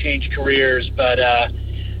ago, I changed careers, but a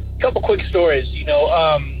couple quick stories. In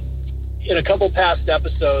a couple past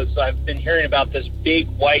episodes, I've been hearing about this big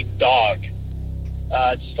white dog,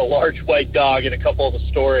 just a large white dog in a couple of the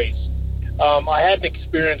stories. I had an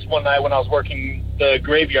experience one night when I was working the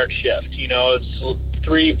graveyard shift. It's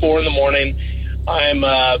 3, 4 in the morning. I'm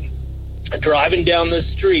driving down this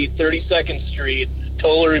street, 32nd Street.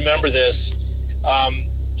 Totally remember this.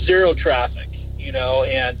 Zero traffic,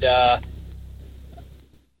 and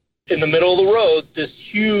in the middle of the road, this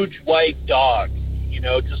huge white dog,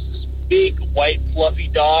 just this big white fluffy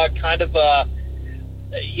dog, kind of I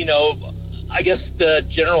guess the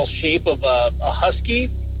general shape of a husky,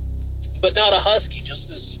 but not a husky, just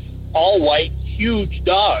this all white, huge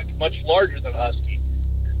dog, much larger than a husky.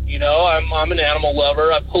 I'm an animal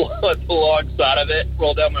lover. I pull alongside of it,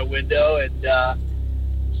 roll down my window, and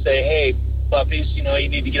say, hey, puppies, you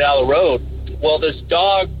need to get out of the road. Well, this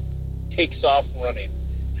dog takes off running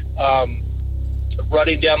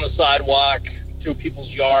down the sidewalk, through people's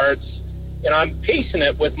yards, and I'm pacing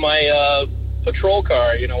it with my patrol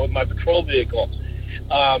car, with my patrol vehicle.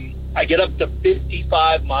 I get up to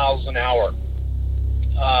 55 miles an hour.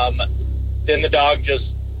 Then the dog just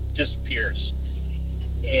disappears.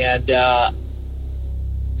 And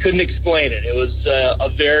couldn't explain it. It was a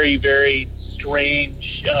very, very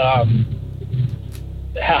strange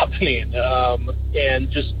happening,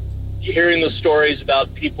 and just hearing the stories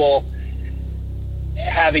about people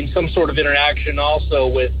having some sort of interaction also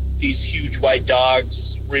with these huge white dogs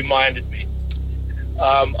reminded me.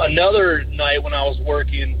 Another night when I was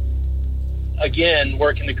working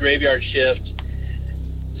the graveyard shift,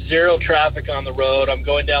 zero traffic on the road. I'm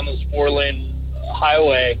going down this 4-lane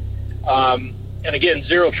highway, and again,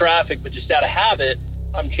 zero traffic, but just out of habit,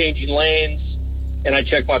 I'm changing lanes, and I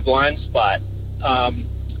check my blind spot.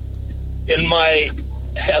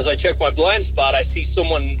 As I check my blind spot, I see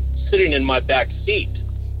someone sitting in my back seat.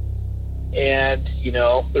 And,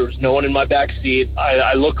 there was no one in my back seat.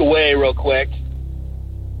 I look away real quick,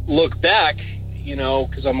 look back,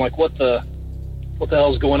 because I'm like, what the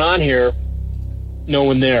hell's going on here? No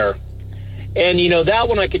one there. And, that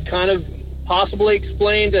one I could kind of possibly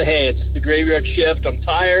explain to, hey, it's the graveyard shift, I'm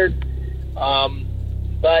tired.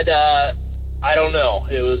 But I don't know.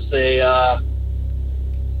 It was a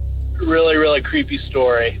really, really creepy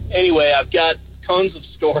story. Anyway, I've got tons of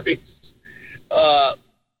stories.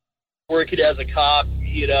 Working as a cop,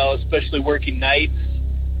 especially working nights,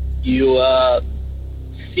 you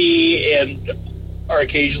see and are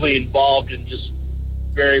occasionally involved in just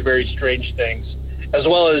very, very strange things, as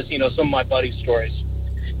well as, some of my buddies' stories.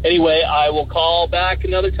 Anyway, I will call back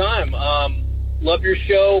another time. Love your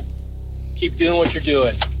show. Keep doing what you're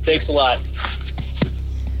doing. Thanks a lot.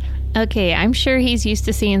 Okay, I'm sure he's used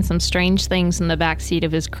to seeing some strange things in the backseat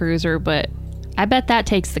of his cruiser, but I bet that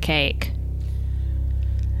takes the cake.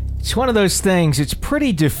 It's one of those things, it's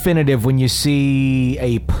pretty definitive when you see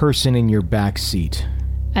a person in your backseat.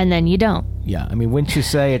 And then you don't. Yeah, I mean, wouldn't you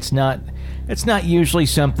say it's not usually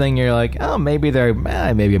something you're like, oh, maybe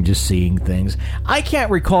I'm just seeing things. I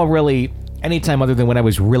can't recall really any time other than when I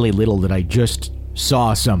was really little that I just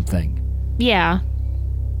saw something. Yeah.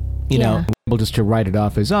 You know, able just to write it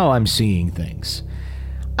off as, oh, I'm seeing things.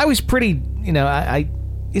 I was pretty,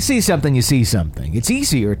 you see something, you see something. It's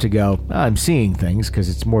easier to go, oh, I'm seeing things, because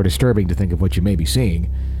it's more disturbing to think of what you may be seeing.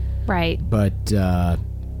 Right. But,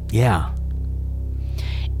 yeah.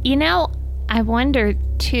 I wonder,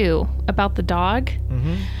 too, about the dog.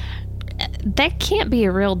 Mm-hmm. That can't be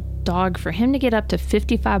a real dog for him to get up to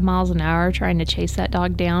 55 miles an hour trying to chase that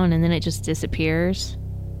dog down, and then it just disappears.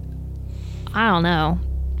 I don't know.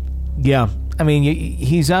 Yeah. I mean,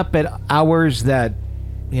 he's up at hours that,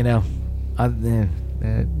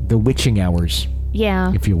 the witching hours.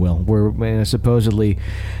 Yeah. If you will, where supposedly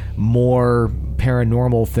more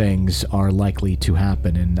paranormal things are likely to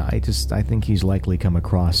happen, and I think he's likely come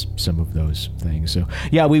across some of those things. So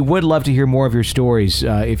yeah, we would love to hear more of your stories.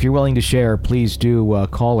 If you're willing to share, please do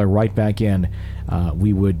call or write back in.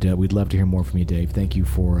 We'd love to hear more from you, Dave. Thank you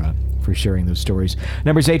for sharing those stories.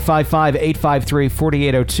 Number's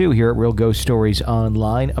 855-853-4802 here at Real Ghost Stories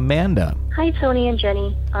Online. Amanda. Hi, Tony and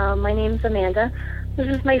Jenny. My name's Amanda. This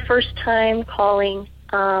is my first time calling.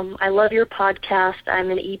 I love your podcast. I'm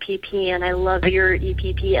an EPP, and I love your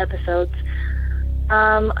EPP episodes.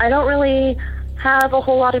 I don't really have a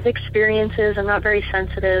whole lot of experiences. I'm not very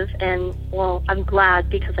sensitive, and, well, I'm glad,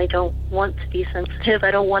 because I don't want to be sensitive. I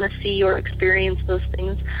don't want to see or experience those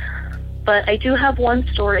things. But I do have one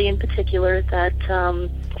story in particular that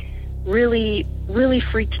really, really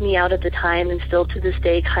freaked me out at the time, and still to this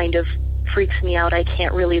day kind of freaks me out. I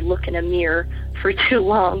can't really look in a mirror for too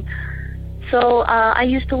long. So I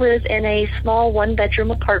used to live in a small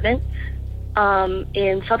one-bedroom apartment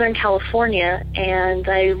in Southern California, and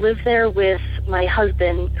I lived there with my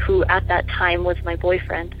husband, who at that time was my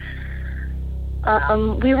boyfriend.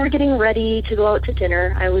 We were getting ready to go out to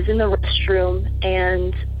dinner. I was in the restroom,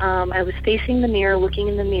 and I was facing the mirror, looking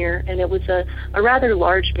in the mirror, and it was a rather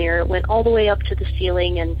large mirror. It went all the way up to the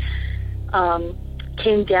ceiling and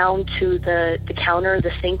came down to the counter.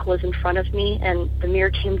 The sink was in front of me, and the mirror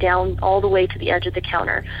came down all the way to the edge of the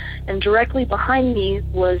counter. And directly behind me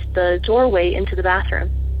was the doorway into the bathroom.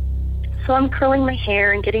 So I'm curling my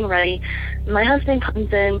hair and getting ready. My husband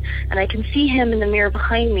comes in, and I can see him in the mirror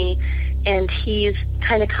behind me, and he's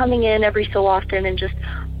kind of coming in every so often and just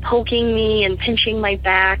poking me and pinching my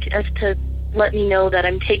back as to let me know that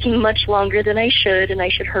I'm taking much longer than I should, and I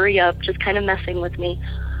should hurry up, just kind of messing with me.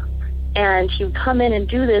 And he would come in and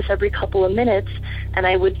do this every couple of minutes, and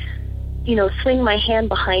I would, swing my hand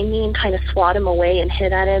behind me and kind of swat him away and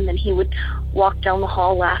hit at him, and he would walk down the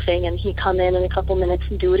hall laughing, and he'd come in a couple minutes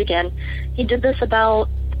and do it again. He did this about,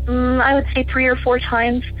 I would say 3 or 4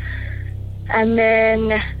 times, and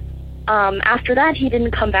then after that, he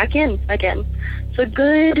didn't come back in again. So a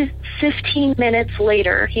good 15 minutes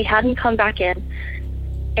later, he hadn't come back in,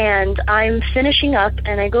 and I'm finishing up,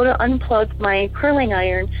 and I go to unplug my curling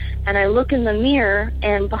iron, and I look in the mirror,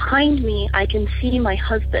 and behind me I can see my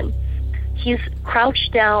husband. He's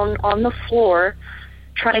crouched down on the floor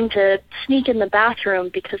trying to sneak in the bathroom,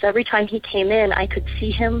 because every time he came in I could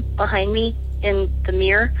see him behind me in the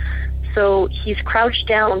mirror. So he's crouched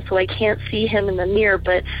down so I can't see him in the mirror,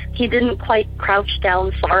 but he didn't quite crouch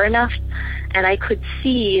down far enough, and I could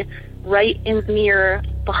see right in the mirror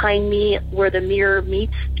behind me where the mirror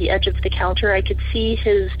meets the edge of the counter. I could see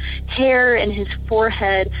his hair and his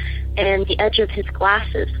forehead and the edge of his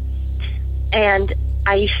glasses. And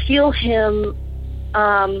I feel him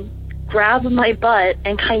grab my butt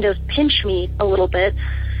and kind of pinch me a little bit.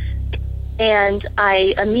 And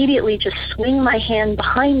I immediately just swing my hand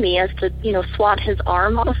behind me as to, swat his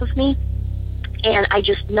arm off of me. And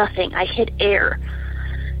nothing. I hit air.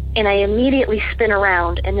 And I immediately spin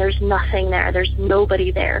around, and there's nothing there. There's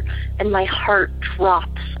nobody there. And my heart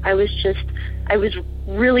drops. I was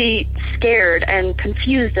really scared and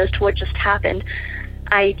confused as to what just happened.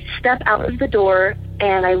 I step out of the door,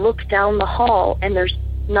 and I look down the hall, and there's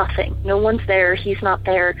nothing. No one's there. He's not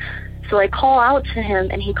there. So I call out to him,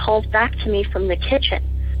 and he calls back to me from the kitchen.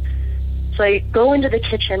 So I go into the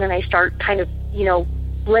kitchen, and I start kind of,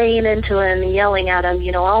 laying into him and yelling at him,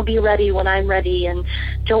 I'll be ready when I'm ready, and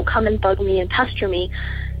don't come and bug me and pester me.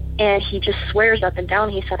 And he just swears up and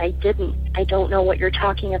down. He said, I don't know what you're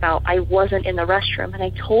talking about. I wasn't in the restroom. And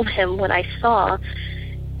I told him what I saw,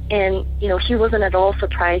 and, he wasn't at all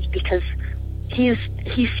surprised, because he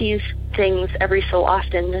sees things every so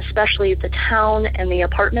often, especially the town and the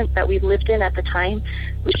apartment that we lived in at the time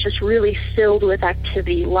was just really filled with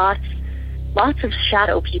activity, lots of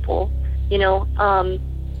shadow people,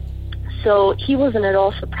 So he wasn't at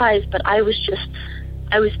all surprised, but I was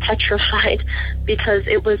petrified because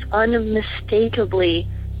it was unmistakably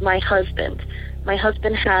my husband. My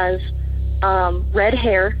husband has red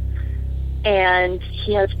hair, and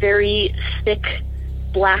he has very thick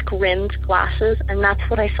black rimmed glasses, and that's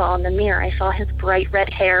what I saw in the mirror. I saw his bright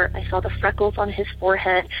red hair, I saw the freckles on his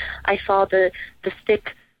forehead, I saw the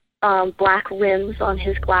thick black rims on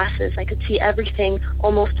his glasses. I could see everything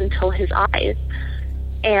almost until his eyes.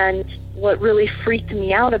 And what really freaked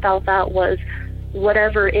me out about that was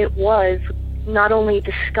whatever it was not only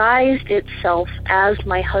disguised itself as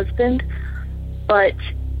my husband, but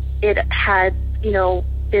it had,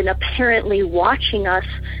 been apparently watching us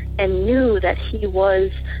and knew that he was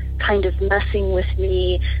kind of messing with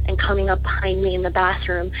me and coming up behind me in the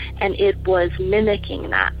bathroom, and it was mimicking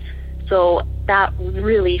that. So that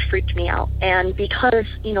really freaked me out. And because,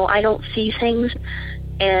 I don't see things,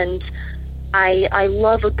 and I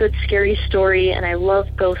love a good scary story, and I love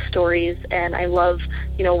ghost stories, and I love,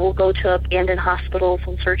 we'll go to abandoned hospitals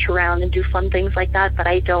and search around and do fun things like that, but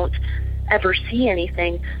I don't ever see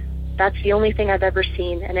anything. That's the only thing I've ever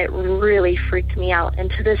seen, and it really freaked me out. And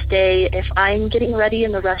to this day, if I'm getting ready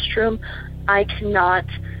in the restroom, I cannot,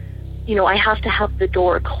 I have to have the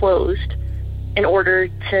door closed in order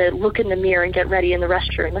to look in the mirror and get ready in the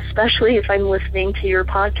restroom, especially if I'm listening to your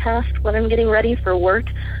podcast when I'm getting ready for work.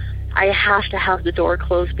 I have to have the door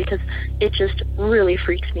closed because it just really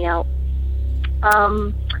freaks me out.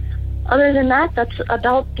 Other than that, that's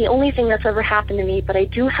about the only thing that's ever happened to me, but I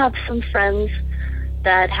do have some friends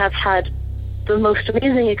that have had the most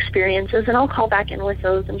amazing experiences, and I'll call back in with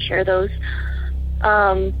those and share those.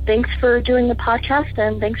 Thanks for doing the podcast,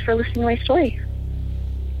 and thanks for listening to my story.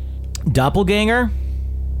 Doppelganger?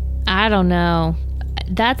 I don't know.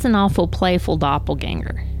 That's an awful playful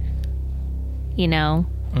doppelganger.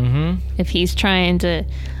 Mm-hmm. If he's trying to,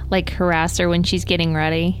 harass her when she's getting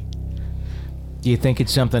ready. Do you think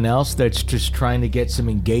it's something else that's just trying to get some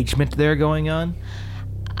engagement there going on?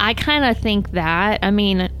 I kind of think that. I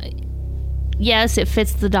mean, yes, it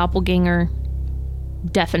fits the doppelganger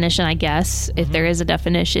definition, I guess, if there is a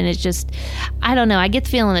definition. It's just, I don't know. I get the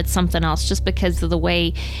feeling it's something else just because of the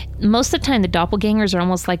way, most of the time, the doppelgangers are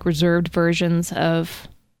almost like reserved versions of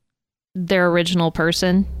their original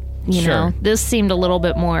person. You know, this seemed a little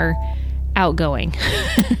bit more outgoing,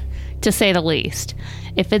 to say the least.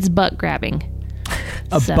 If it's butt grabbing.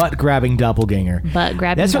 Butt grabbing doppelganger. Butt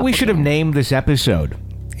grabbing. That's what we should have named this episode.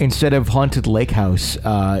 Instead of Haunted Lake House,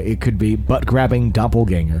 it could be Butt Grabbing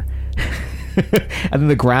Doppelganger. And then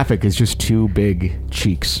the graphic is just two big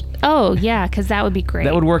cheeks. Oh, yeah, because that would be great.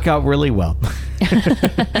 That would work out really well.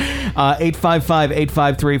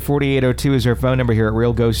 855-853-4802 is our phone number here at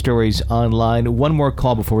Real Ghost Stories Online. One more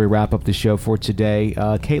call before we wrap up the show for today.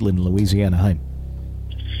 Caitlin, Louisiana. Hi.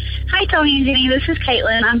 Hi, Tony and Jenny. This is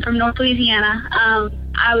Caitlin. I'm from North Louisiana.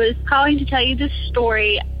 I was calling to tell you this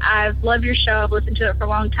story. I've loved your show. I've listened to it for a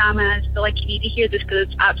long time, and I just feel like you need to hear this because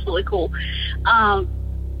it's absolutely cool.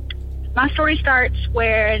 My story starts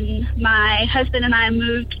when my husband and I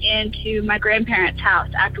moved into my grandparents' house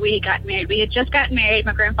after we had gotten married. We had just gotten married.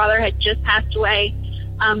 My grandfather had just passed away.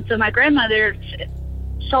 So my grandmother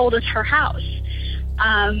sold us her house.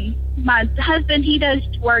 My husband, he does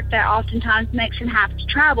work that oftentimes makes him have to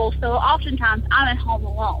travel, so oftentimes I'm at home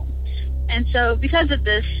alone. And so because of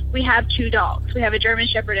this, we have two dogs. We have a German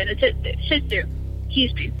Shepherd and a Shih Tzu.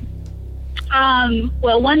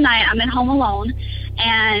 Well, one night I'm at home alone,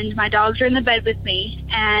 and my dogs are in the bed with me,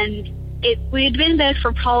 and we had been in bed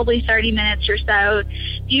for probably 30 minutes or so.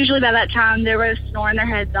 Usually by that time, they were snoring their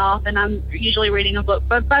heads off, and I'm usually reading a book.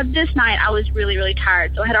 But by this night, I was really, really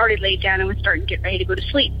tired, so I had already laid down and was starting to get ready to go to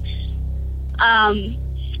sleep.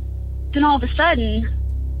 Then all of a sudden,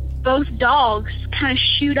 both dogs kind of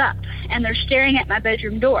shoot up, and they're staring at my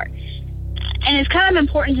bedroom door. And it's kind of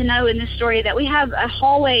important to know in this story that we have a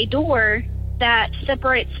hallway door that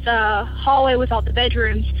separates the hallway with all the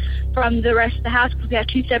bedrooms from the rest of the house because we have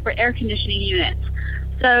two separate air conditioning units.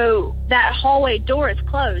 So that hallway door is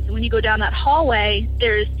closed. And when you go down that hallway,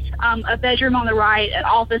 there's a bedroom on the right, an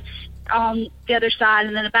office on the other side,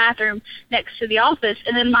 and then a bathroom next to the office.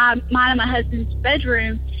 And then mine and my husband's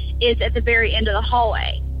bedroom is at the very end of the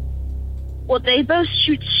hallway. Well, they both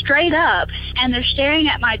shoot straight up, and they're staring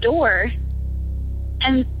at my door.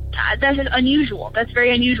 And that's unusual. That's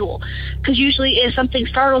very unusual. Because usually if something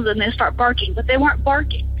startles them, they start barking. But they weren't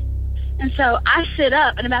barking. And so I sit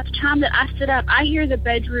up, and about the time that I sit up, I hear the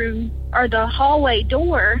bedroom or the hallway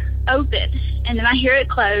door open. And then I hear it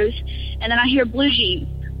close. And then I hear blue jeans.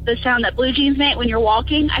 The sound that blue jeans make when you're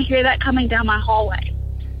walking, I hear that coming down my hallway.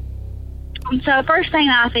 And so the first thing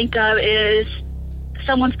I think of is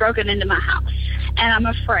someone's broken into my house, and I'm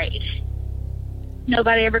afraid.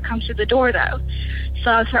 Nobody ever comes through the door, though.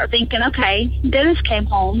 So I start thinking, okay, Dennis came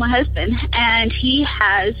home, my husband, and he's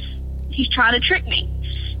trying to trick me,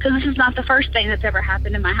 because this is not the first thing that's ever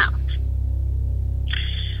happened in my house.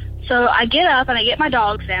 So I get up and I get my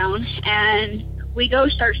dogs down, and we go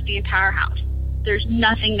search the entire house. There's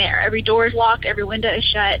nothing there. Every door is locked, every window is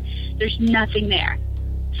shut. There's nothing there.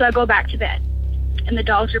 So I go back to bed, and the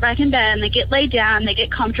dogs are back in bed, and they get laid down, they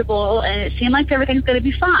get comfortable, and it seemed like everything's going to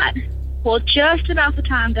be fine. Well, just about the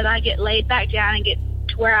time that I get laid back down and get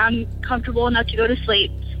to where I'm comfortable enough to go to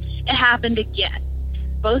sleep, it happened again.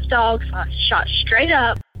 Both dogs shot straight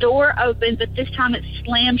up, door open, but this time it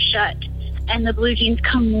slammed shut, and the blue jeans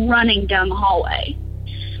come running down the hallway.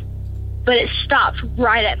 But it stopped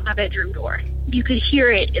right at my bedroom door. You could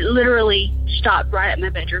hear it. It literally stopped right at my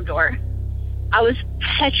bedroom door. I was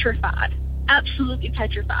petrified, absolutely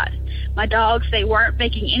petrified. My dogs, they weren't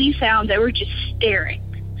making any sound. They were just staring.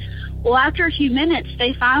 Well, after a few minutes,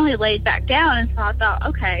 they finally laid back down, and so I thought,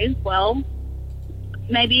 okay, well,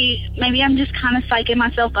 maybe I'm just kind of psyching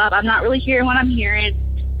myself up. I'm not really hearing what I'm hearing.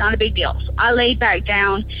 Not a big deal. So I laid back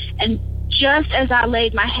down, and just as I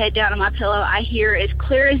laid my head down on my pillow, I hear as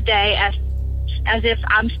clear as day, as if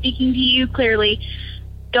I'm speaking to you clearly,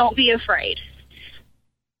 don't be afraid.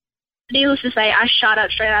 Needless to say, I shot up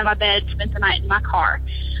straight out of my bed, spent the night in my car.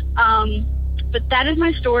 But that is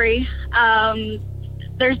my story.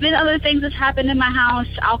 There's been other things that's happened in my house.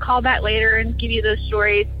 I'll call back later and give you those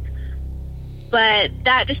stories. But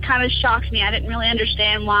that just kind of shocked me. I didn't really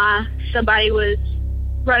understand why somebody was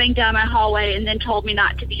running down my hallway and then told me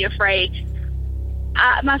not to be afraid.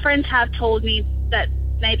 My friends have told me that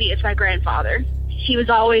maybe it's my grandfather. He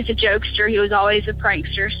was always a jokester. He was always a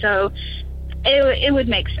prankster. So it would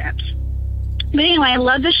make sense. But anyway, I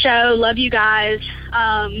love the show. Love you guys.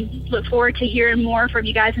 Look forward to hearing more from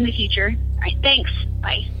you guys in the future. All right, thanks.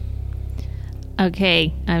 Bye.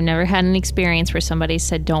 Okay, I've never had an experience where somebody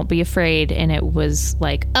said, don't be afraid, and it was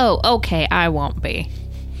like, oh, okay, I won't be.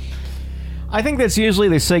 I think that's usually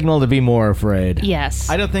the signal to be more afraid. Yes.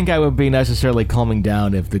 I don't think I would be necessarily calming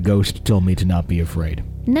down if the ghost told me to not be afraid.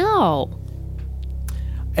 No.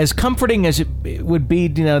 As comforting as it would be,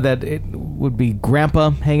 that it would be Grandpa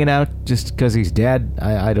hanging out just because he's dead,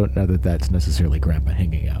 I don't know that that's necessarily Grandpa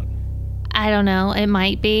hanging out. I don't know. It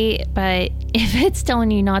might be, but if it's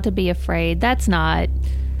telling you not to be afraid, that's not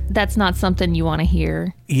something you want to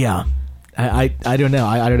hear. Yeah. I don't know.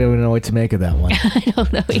 I don't even know what to make of that one. I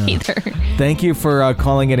don't know either. Thank you for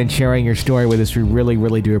calling in and sharing your story with us. We really,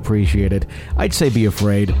 really do appreciate it. I'd say be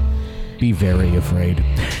afraid. Be very afraid.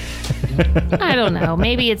 I don't know.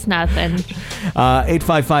 Maybe it's nothing.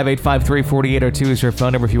 855-853-4802 is our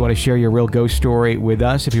phone number if you want to share your real ghost story with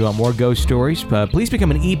us. If you want more ghost stories, please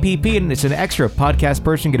become an EPP, and it's an extra podcast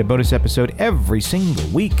person. Get a bonus episode every single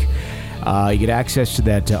week. You get access to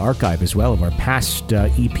that archive as well of our past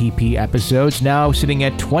EPP episodes. Now sitting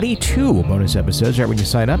at 22 bonus episodes. Right when you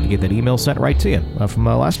sign up, you get that email sent right to you from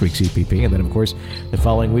last week's EPP. And then, of course, the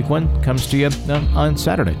following week one comes to you on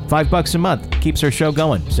Saturday. $5 a month. Keeps our show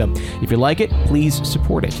going. So if you like it, please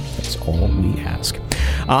support it. That's all we ask.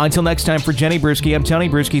 Until next time, for Jenny Brewski, I'm Tony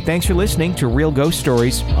Brewski. Thanks for listening to Real Ghost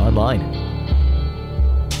Stories Online.